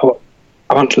I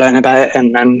want to learn about it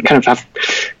and kind of have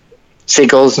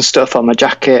sigils and stuff on my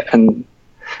jacket and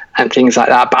things like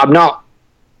that. But I'm not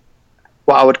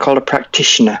what I would call a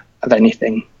practitioner of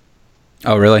anything.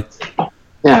 Oh, really?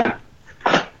 Yeah.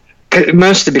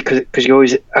 mostly because you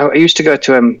always. I used to go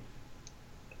to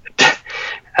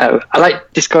I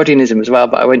like Discordianism as well,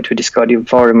 but I went to a Discordian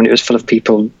forum and it was full of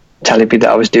people telling me that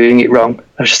I was doing it wrong.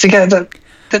 I was just thinking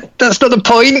that's not the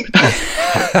point.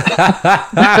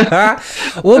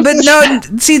 Well, but no,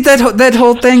 see that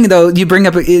whole thing though you bring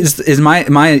up is my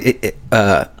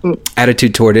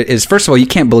attitude toward it is, first of all, you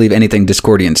can't believe anything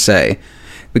Discordians say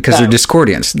because they're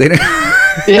Discordians. They don't.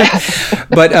 Yeah.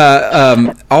 But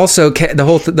also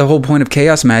the whole point of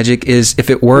chaos magic is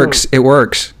if it works, it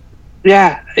works.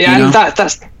 Yeah, and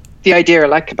that's the idea I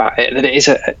like about it. That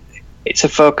it's a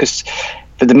focus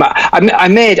for the.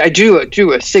 I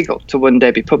drew a sigil to one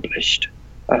day be published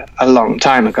a long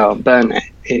time ago and burn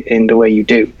it in the way you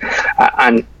do,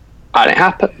 and it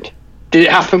happened. Did it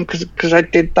happen because I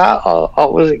did that, or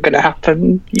was it going to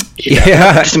happen?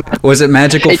 Yeah. Was it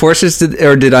magical forces,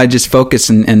 or did I just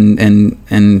focus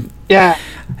and? Yeah.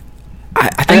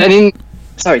 I think.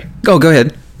 Sorry. Oh, go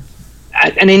ahead.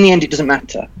 And in the end, it doesn't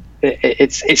matter.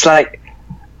 It's like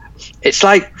it's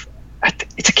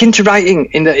akin to writing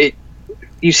in that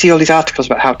you see all these articles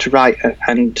about how to write,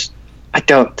 and I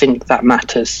don't think that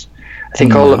matters. I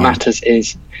think all that matters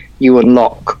is you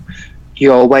unlock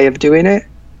your way of doing it.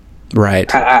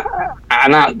 Right.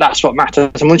 And that's what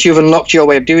matters. And once you've unlocked your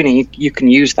way of doing it, you can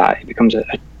use that. It becomes a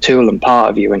tool and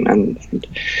part of you, and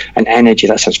energy.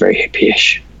 That sounds very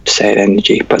hippie-ish to say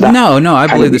energy, but no, I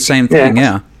believe the same thing.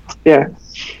 Yeah.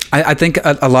 I think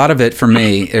a lot of it for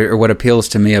me, or what appeals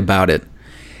to me about it,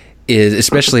 is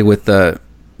especially with the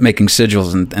making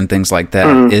sigils and things like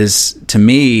that, is to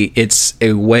me it's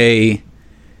a way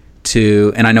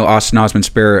to, and I know Austin Osman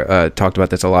Spare talked about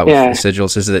this a lot with the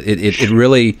sigils, is that it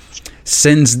really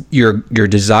sends your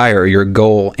desire, your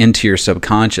goal into your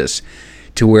subconscious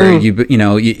to where you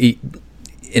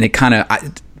and it kind of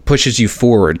pushes you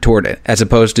forward toward it, as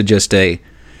opposed to just a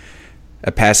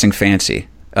passing fancy.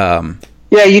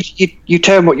 Yeah, you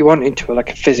turn what you want into a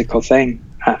physical thing,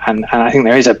 and I think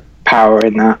there is a power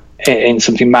in that, in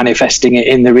something manifesting it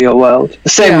in the real world. The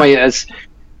same way as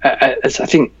I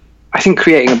think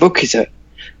creating a book is a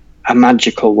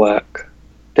magical work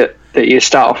that you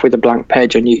start off with a blank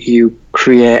page and you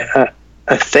create a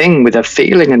thing with a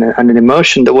feeling and an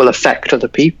emotion that will affect other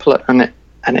people, and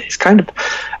it's kind of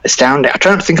astounding. I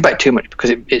try not to think about it too much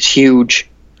because it's huge,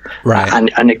 right?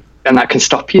 And that can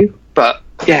stop you. But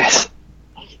yes.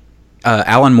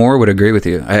 Alan Moore would agree with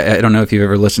you. I don't know if you've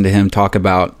ever listened to him talk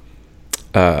about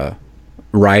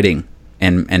writing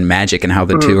and magic and how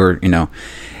the two are,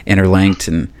 interlinked,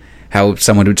 and how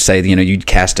someone would say, you'd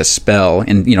cast a spell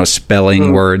and,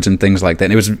 spelling words and things like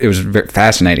that. And it was very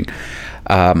fascinating.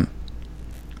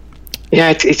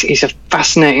 He's a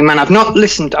fascinating man. I've not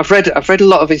listened. I've read a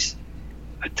lot of his.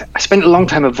 I spent a long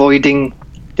time avoiding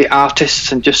the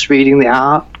artists and just reading the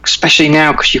art, especially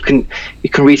now, because you can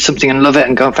read something and love it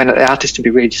and go and find out the artist and be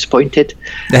really disappointed.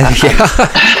 I think,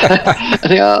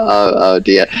 oh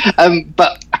dear.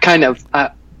 But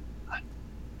I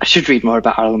should read more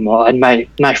about Alan Moore. And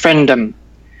my friend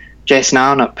Jason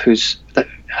Arnott, who's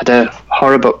had a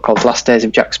horror book called Last Days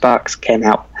of Jack Sparks, came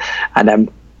out, and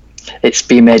it's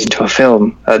being made into a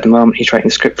film at the moment. He's writing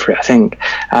the script for it, I think.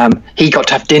 He got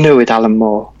to have dinner with Alan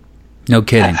Moore. No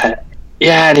kidding.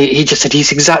 Yeah, and he just said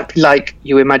he's exactly like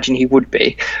you imagine he would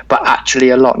be, but actually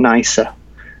a lot nicer.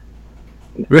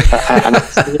 It's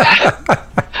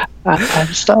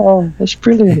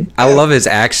brilliant. I love his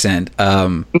accent.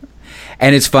 And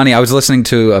it's funny, I was listening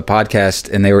to a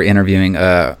podcast and they were interviewing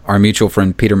our mutual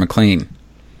friend Peter McLean.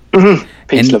 Mm-hmm.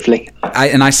 Peter's lovely.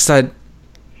 I said,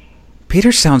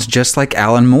 Peter sounds just like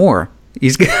Alan Moore.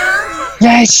 He's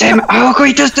yeah, same. Oh,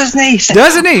 he does, doesn't he?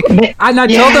 Doesn't he? I told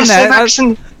him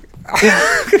that. Yeah.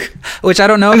 Which I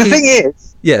don't know. And the thing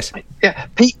is, yes, yeah,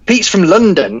 Pete's from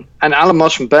London and Alan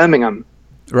Moore's from Birmingham,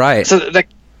 right? So they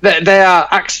are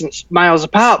accents miles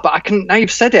apart. But now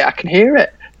you've said it, I can hear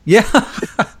it. Yeah,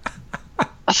 that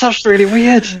sounds really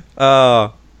weird.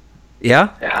 Yeah.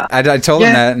 I told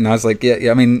him that, and I was like,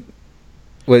 yeah. I mean,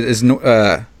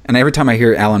 and every time I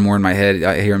hear Alan Moore in my head,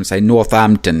 I hear him say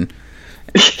Northampton.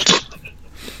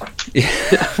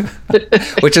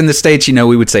 Which in the States,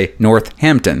 we would say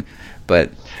Northampton,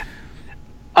 but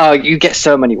you get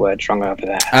so many words wrong over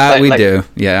there. We do.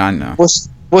 Yeah, I know.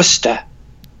 Worcester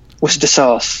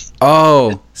sauce.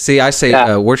 Oh, see, I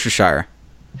say Worcestershire.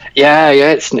 Yeah,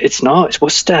 it's not. It's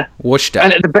Worcester.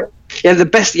 And the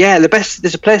best.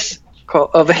 There's a place called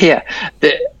over here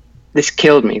that this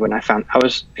killed me when I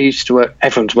used to work.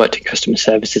 Everyone's worked in customer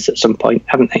services at some point,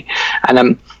 haven't they?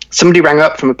 And somebody rang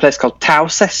up from a place called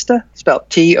Towcester, spelled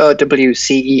Towcester,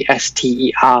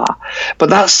 but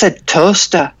that said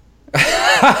toaster.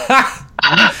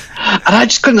 And I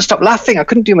just couldn't stop laughing. I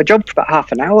couldn't do my job for about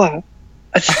half an hour.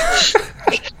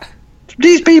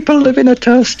 These people live in a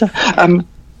toaster.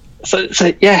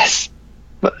 So yes.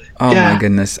 But, my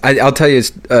goodness. I'll tell you,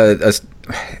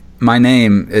 my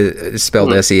name is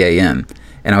spelled Sean,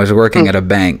 and I was working at a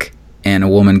bank, and a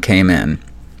woman came in,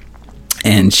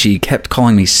 and she kept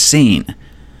calling me Scene.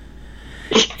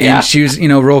 And she was,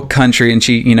 real country, and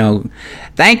she,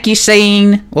 thank you,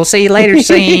 Scene. We'll see you later,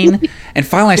 Scene. And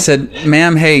finally I said,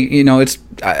 ma'am, hey,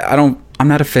 I'm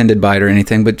not offended by it or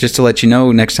anything, but just to let you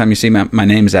know, next time you see my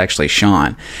name is actually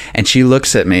Sean. And she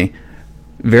looks at me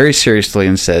very seriously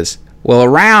and says, well,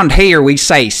 around here we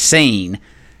say Scene,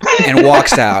 and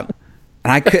walks out.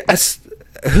 And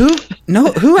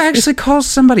who actually calls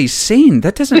somebody Scene?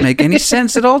 That doesn't make any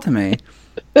sense at all to me.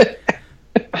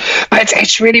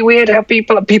 It's really weird how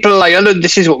people are like, oh,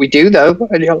 this is what we do, though.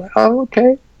 And you're like, oh,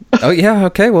 okay. Oh, yeah,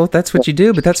 okay, well, that's what you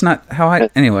do, but that's not how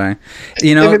anyway.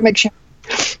 It makes you...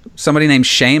 Somebody named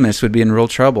Seamus would be in real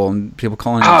trouble, and people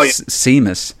calling him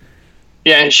Seamus.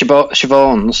 Yeah,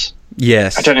 Siobhan's.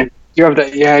 Yes. I don't know.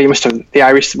 You must have the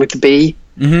Irish with the B.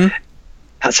 Mm-hmm.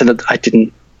 That's another, I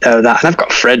didn't know that. And I've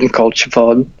got a friend called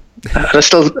Siobhan. And I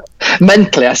still,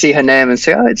 mentally, I see her name and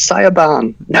say, oh, it's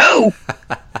Siobhan. No!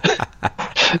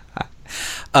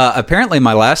 Apparently,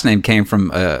 my last name came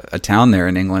from a town there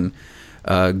in England,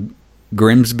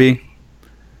 Grimsby.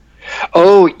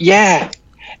 Oh, yeah.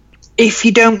 If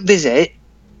you don't visit,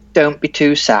 don't be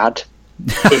too sad.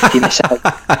 If you miss out.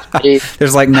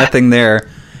 There's like nothing there.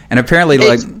 And apparently,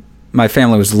 my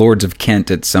family was Lords of Kent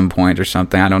at some point or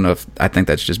something. I don't know I think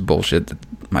that's just bullshit that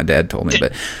my dad told me.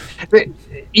 But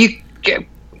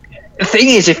the thing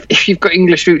is, if you've got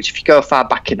English roots, if you go far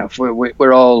back enough,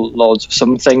 we're all lords of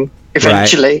something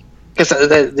eventually. Because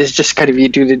there's just kind of, you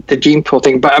do the gene pool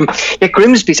thing. But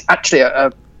Grimsby's actually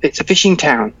it's a fishing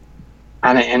town,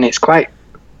 and it's quite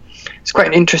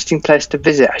an interesting place to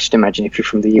visit. I should imagine if you're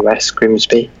from the US,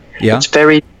 Grimsby. Yeah, it's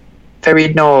very,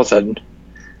 very northern,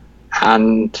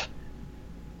 and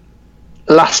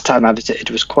last time I visited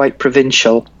was quite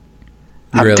provincial.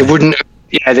 Really?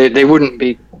 They wouldn't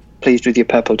be pleased with your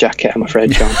purple jacket, I'm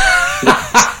afraid, John.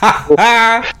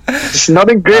 It's not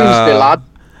in Grimsby, lad.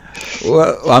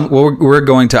 Well, we're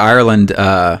going to Ireland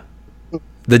the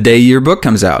day your book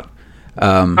comes out.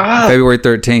 February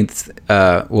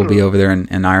 13th, we'll be over there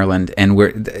in Ireland, and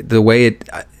the way it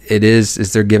is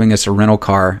they're giving us a rental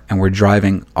car, and we're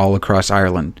driving all across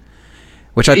Ireland,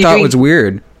 which I thought was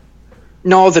weird.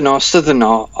 Northern or southern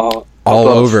or all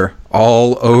over.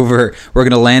 We're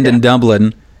going to land in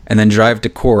Dublin and then drive to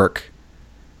Cork.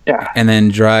 Yeah. And then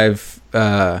drive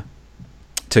to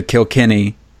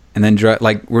Kilkenny, and then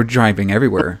we're driving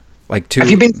everywhere. Have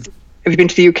you been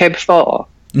to the UK before?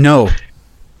 No.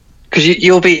 Because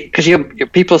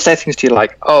people say things to you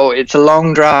like, "Oh, it's a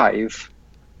long drive."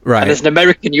 Right. And as an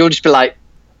American, you'll just be like,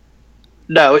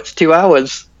 "No, it's 2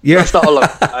 hours." Yeah. That's not a long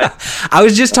drive. I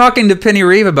was just talking to Penny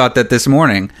Reeve about that this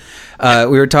morning.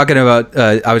 We were talking about.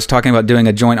 I was talking about doing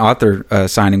a joint author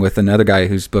signing with another guy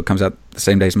whose book comes out the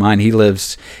same day as mine. He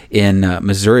lives in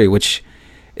Missouri, which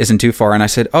isn't too far. And I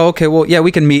said, "Oh, okay. Well, yeah,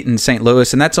 we can meet in St.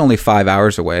 Louis, and that's only 5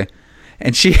 hours away."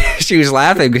 And she was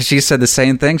laughing because she said the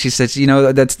same thing. She said,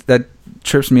 that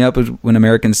trips me up when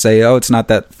Americans say, "Oh, it's not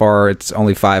that far. It's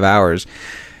only 5 hours."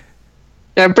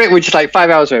 Yeah, Brit, we're just like 5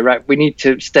 hours away, right? We need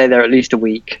to stay there at least a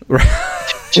week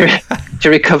to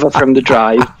recover from the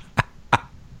drive.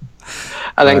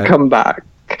 And then come back.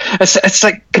 It's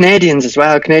like Canadians as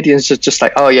well. Canadians are just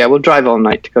like, oh yeah, we'll drive all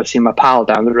night to go see my pal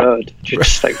down the road.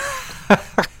 Just like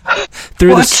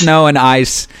through the snow and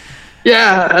ice.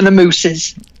 Yeah, and the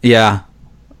mooses. Yeah.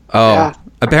 Oh. Yeah.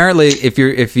 Apparently, if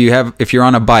you're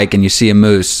on a bike and you see a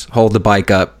moose, hold the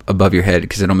bike up above your head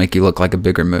because it'll make you look like a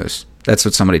bigger moose. That's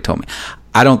what somebody told me.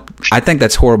 I think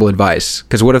that's horrible advice,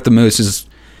 because what if the moose is,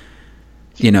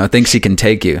 thinks he can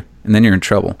take you, and then you're in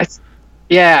trouble.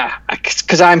 Yeah,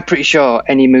 because I'm pretty sure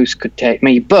any moose could take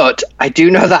me, but I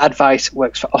do know that advice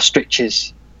works for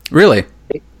ostriches. Really?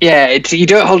 Yeah, you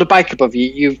don't hold a bike above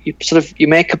you. You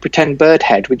make a pretend bird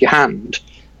head with your hand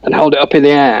and hold it up in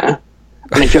the air.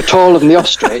 And if you're taller than the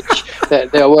ostrich, they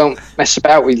won't mess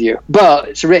about with you. But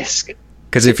it's a risk.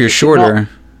 Because if you're shorter,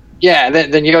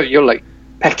 then you're like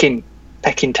pecking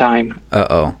time.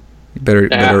 You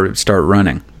better start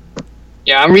running.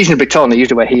 Yeah, I'm reasonably tall and I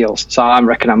usually wear heels, so I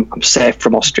reckon I'm safe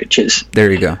from ostriches. There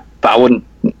you go. But I wouldn't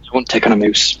take on a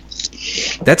moose.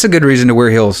 That's a good reason to wear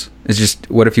heels. It's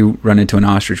just, what if you run into an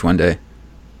ostrich one day?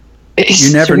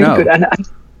 You never know. Good.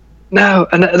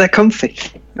 And they're comfy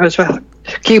as well.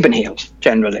 Cuban heels,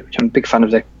 generally, which I'm a big fan of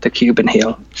the Cuban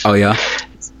heel. Oh, yeah?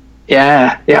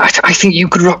 Yeah. I think you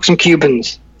could rock some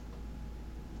Cubans.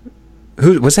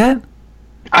 Who was that?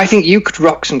 I think you could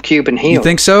rock some Cuban heel. You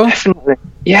think so? Definitely.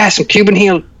 Yeah, some Cuban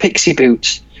heel pixie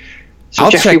boots. So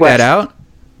I'll check that out.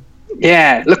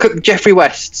 Yeah, look at Jeffrey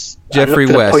West's. Jeffrey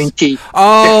West. Pointy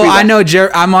oh, I know.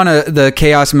 I'm on the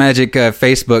Chaos Magic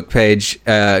Facebook page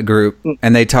group,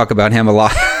 and they talk about him a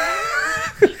lot.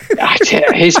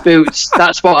 His boots.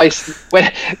 That's what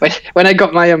when I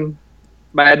got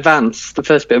my advance, the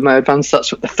first bit of my advance.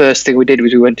 That's what the first thing we did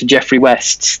was we went to Jeffrey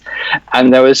West's,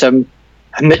 and there was a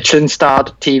Michelin-starred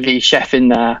TV chef in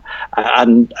there,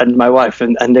 and my wife,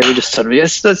 and they were just sort of,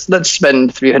 yes, let's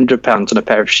spend £300 on a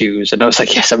pair of shoes, and I was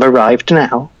like, yes, I've arrived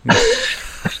now.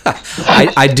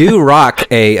 I do rock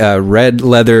a red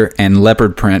leather and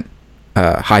leopard print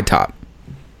high top.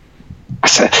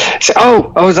 So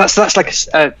that's like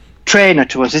a trainer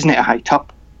to us, isn't it? A high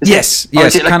top. Yes,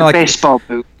 is it kind of like a baseball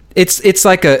boot? It's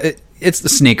like it's the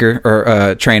sneaker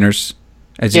or trainers,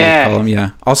 as you call them.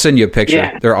 Yeah, I'll send you a picture.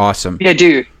 Yeah. They're awesome. Yeah,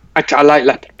 do I like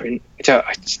leopard print?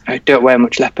 I don't wear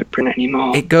much leopard print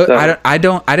anymore. I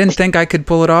didn't think I could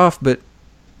pull it off, but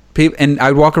people, and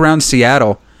I'd walk around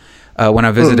Seattle when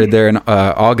I visited there in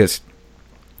August,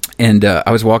 and I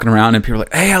was walking around and people were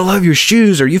like, "Hey, I love your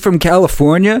shoes. Are you from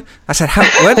California?" I said,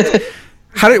 "What?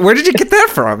 Where did you get that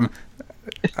from?"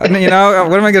 I mean, what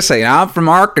am I going to say? I'm from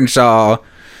Arkansas.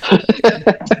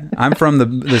 I'm from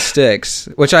the sticks,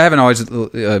 which I haven't always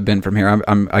been from here.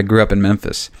 I grew up in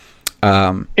Memphis.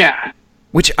 Yeah.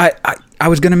 Which I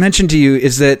was going to mention to you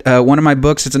is that one of my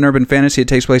books, it's an urban fantasy. It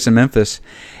takes place in Memphis,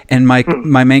 and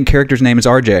my main character's name is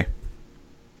RJ.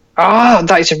 Oh,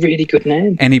 that is a really good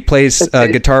name. And he plays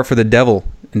guitar for the devil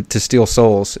to steal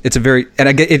souls. It's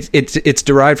it's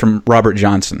derived from Robert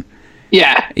Johnson.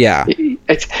 Yeah. Yeah. You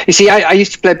see, I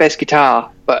used to play bass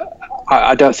guitar, but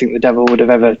I don't think the devil would have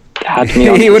ever had me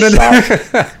on his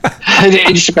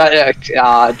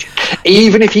side.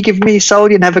 Even if you give me a soul,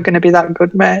 you're never going to be that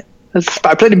good, mate.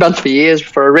 I played in bands for years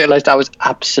before I realised I was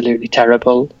absolutely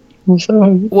terrible.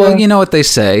 Well, you know what they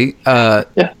say.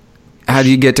 Yeah. How do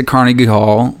you get to Carnegie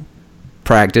Hall?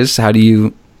 Practice. How do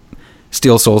you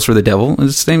steal souls for the devil?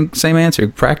 It's the same answer.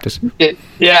 Practice.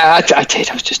 Yeah, I did.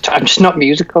 I'm just not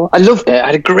musical. I loved it. I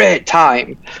had a great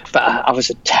time, but I was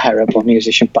a terrible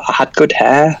musician. But I had good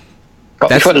hair.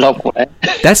 Got me a long way.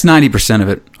 That's 90% of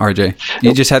it, RJ.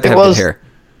 You just have to have good hair.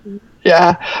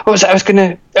 Yeah. What was I was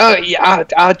gonna? Oh, yeah,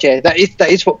 RJ. That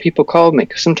is what people call me.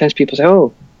 Because sometimes people say,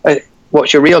 "Oh,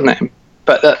 what's your real name?"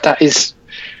 But that is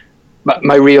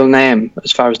my real name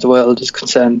as far as the world is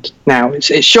concerned. Now it's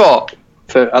short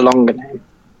for a longer name.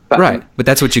 But, right, but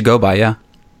that's what you go by, yeah.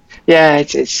 Yeah,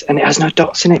 it's and it has no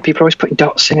dots in it. People are always putting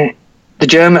dots in it.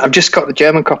 I've just got the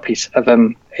German copies of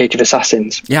Age of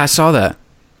Assassins. Yeah, I saw that.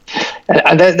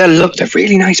 And they're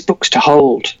really nice books to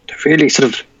hold. They're really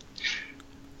sort of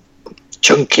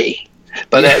chunky,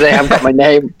 but they have got my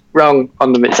name wrong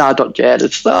on them. It's R.J.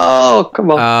 It's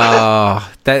come on. I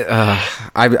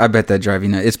bet that drives you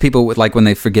nuts. It's people with, like, when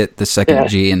they forget the second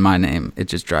G in my name, it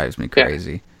just drives me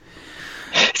crazy.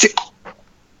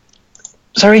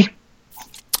 Sorry?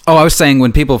 Oh, I was saying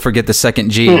when people forget the second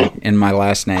G in my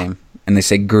last name and they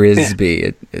say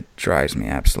Grisby, it drives me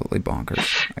absolutely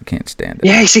bonkers. I can't stand it.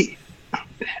 Yeah, you see,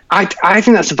 I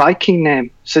think that's a Viking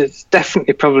name, so it's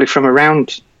definitely probably from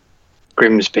around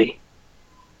Grimsby.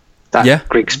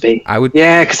 Grigsby. I would.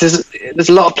 Yeah, because there's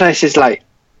a lot of places like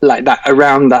that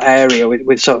around that area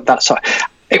with sort of that sort.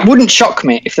 It wouldn't shock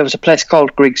me if there was a place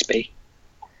called Grigsby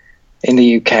in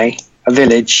the UK, a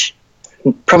village,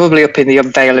 probably up in the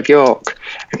Vale of York.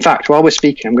 In fact, while we're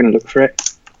speaking, I'm going to look for it.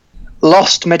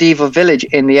 Lost medieval village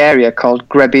in the area called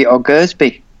Greby or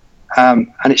Gersby,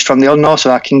 and it's from the Old Norse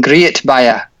Viking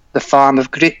Grietbaya, the farm of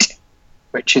Grit,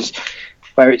 which is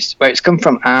where it's come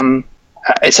from.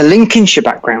 It's a Lincolnshire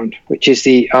background, which is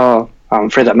I'm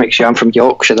afraid that makes you. I'm from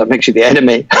Yorkshire. That makes you the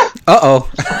enemy.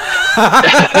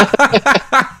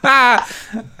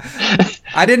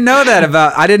 I didn't know that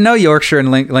I didn't know Yorkshire and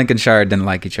Lincolnshire didn't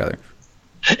like each other.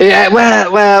 Yeah,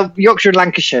 well, Yorkshire and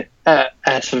Lancashire,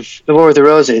 sort of the War of the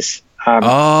Roses. Which,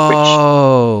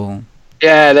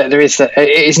 yeah, there is.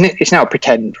 It's now a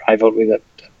pretend rivalry that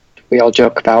we all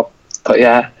joke about, but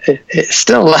yeah, it's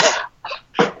still.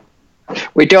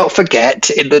 We don't forget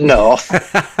in the north.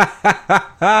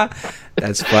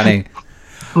 That's funny.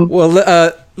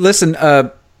 Well, listen.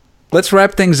 Let's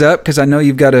wrap things up because I know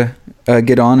you've got to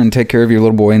get on and take care of your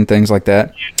little boy and things like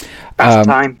that.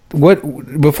 Time.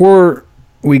 Before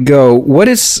we go, what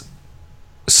is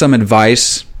some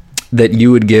advice that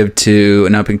you would give to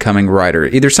an up-and-coming writer?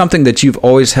 Either something that you've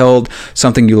always held,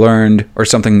 something you learned, or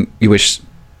something you wish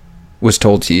was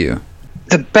told to you.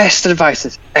 The best advice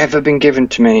that's ever been given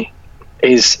to me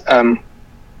is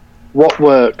what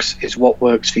works is what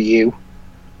works for you,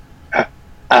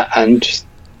 and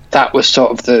that was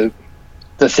sort of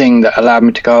the thing that allowed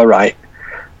me to go, all right,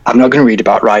 I'm not going to read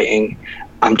about writing,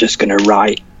 I'm just going to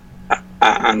write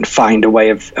and find a way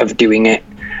of doing it.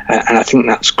 And I think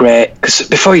that's great, because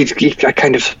before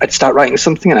I'd start writing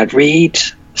something and I'd read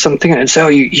something and I'd say, oh,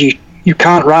 you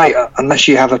can't write unless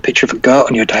you have a picture of a goat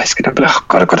on your desk. And I'd be like, oh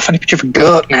God, I've got to find a picture of a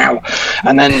goat now.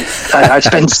 And then I'd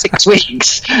spend 6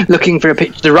 weeks looking for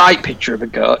the right picture of a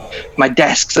goat on my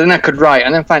desk, so then I could write,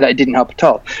 and then find out it didn't help at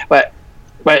all. But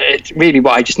it's really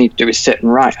what I just need to do is sit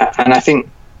and write. And I think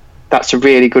that's a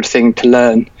really good thing to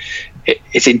learn.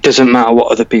 It doesn't matter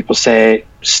what other people say.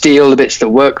 Steal the bits that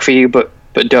work for you, but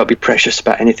don't be precious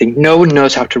about anything. No one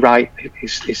knows how to write.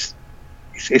 It's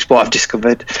what I've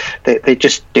discovered. They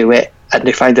just do it, and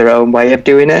they find their own way of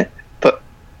doing it. But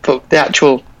the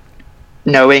actual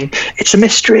knowing, it's a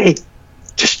mystery.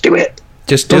 Just do it.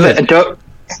 Just do it. And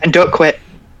don't quit.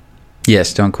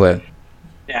 Yes, don't quit.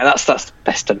 Yeah, that's the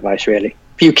best advice, really.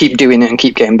 If you keep doing it and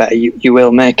keep getting better, you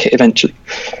will make it eventually.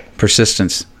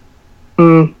 Persistence.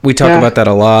 We talk about that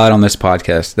a lot on this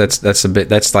podcast.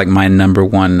 That's like my number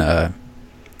one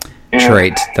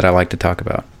trait that I like to talk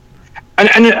about.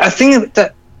 And I think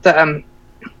that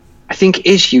I think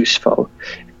is useful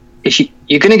is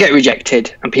you're going to get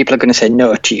rejected, and people are going to say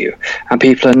no to you, and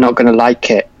people are not going to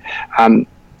like it.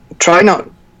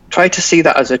 Try to see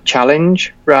that as a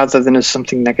challenge rather than as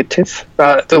something negative.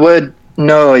 The word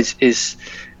no isn't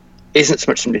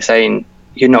so much somebody saying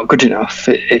you're not good enough.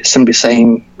 It's somebody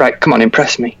saying, right, come on,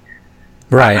 impress me.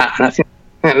 Right. And I think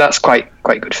that's quite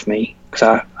good for me,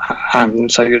 because I'm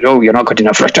saying, oh, you're not good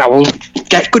enough. Right, I will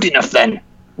get good enough then.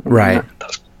 Right.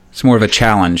 It's more of a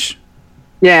challenge.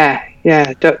 Yeah.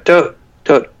 Don't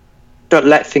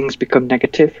let things become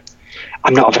negative.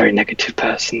 I'm not a very negative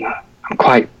person. I'm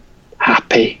quite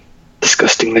happy,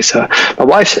 disgustingly so. My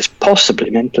wife says possibly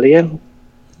mentally ill.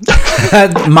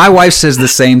 My wife says the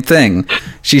same thing.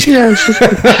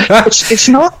 It's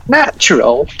not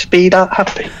natural to be that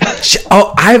happy.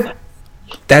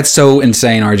 That's so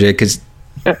insane, RJ, because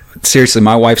seriously,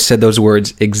 my wife said those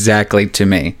words exactly to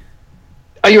me.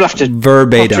 Oh, you'll have to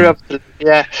verbatim.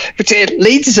 Yeah, but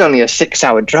Leeds is only a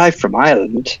 6-hour drive from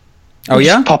Ireland. Oh,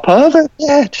 yeah? Just pop over.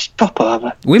 Yeah, just pop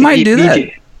over. We might do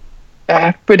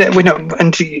that. We know,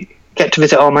 and to get to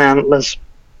visit all my antlers.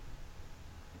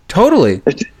 Totally.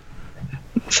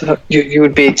 So you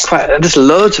would be quite. There's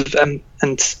loads of and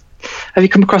have you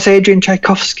come across Adrian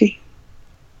Tchaikovsky?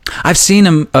 I've seen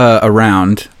him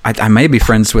around. I may be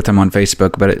friends with him on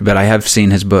Facebook, but I have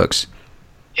seen his books.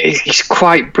 He's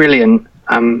quite brilliant.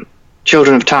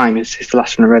 Children of Time is the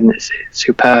last one I read, and it's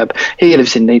superb. He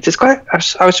lives in Leeds. It's quite.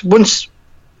 I was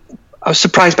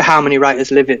surprised by how many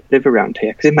writers live around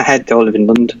here, because in my head they all live in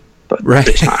London, but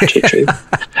it's not actually true.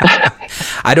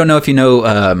 I don't know if you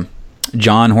know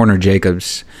John Horner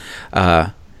Jacobs.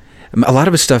 A lot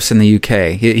of his stuff's in the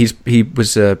UK. He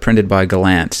was printed by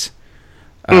Gollancz.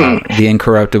 The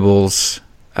Incorruptibles.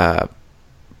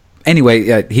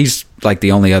 Anyway, he's like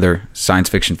the only other science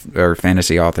fiction or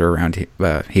fantasy author around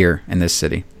here in this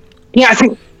city. Yeah, I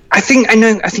think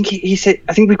he said.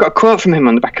 I think we've got a quote from him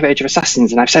on the back of Age of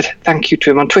Assassins, and I've said thank you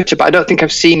to him on Twitter, but I don't think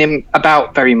I've seen him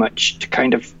about very much to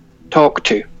kind of talk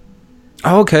to.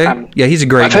 Oh, okay. Yeah, he's a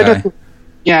great guy.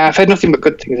 I've heard nothing but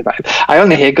good things about him. I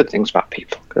only hear good things about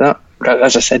people.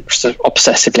 As I said, just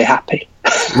obsessively happy.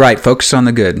 Right, focus on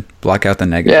the good, block out the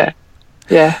negative.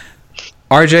 Yeah.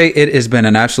 RJ, it has been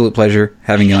an absolute pleasure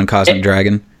having you on Cosmic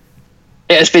Dragon.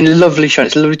 It has been lovely, Sean.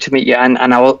 It's lovely to meet you, and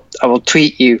I will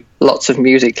tweet you lots of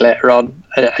music later on,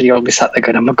 and you'll be sat there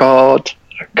going, oh my God,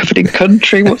 covered in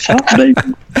country, what's happening?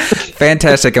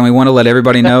 Fantastic, and we want to let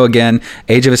everybody know again,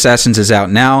 Age of Assassins is out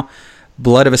now.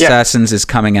 Blood of Assassins is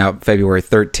coming out February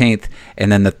 13th, and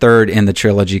then the third in the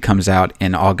trilogy comes out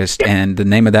in August, and the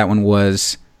name of that one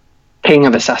was King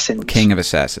of Assassins. King of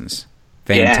Assassins.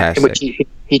 Fantastic. Which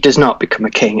he does not become a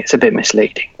king. It's a bit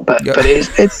misleading, but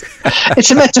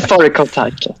it's a metaphorical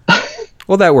title.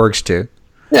 Well, that works too.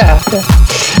 Yeah.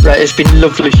 Right, it's been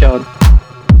lovely, Sean.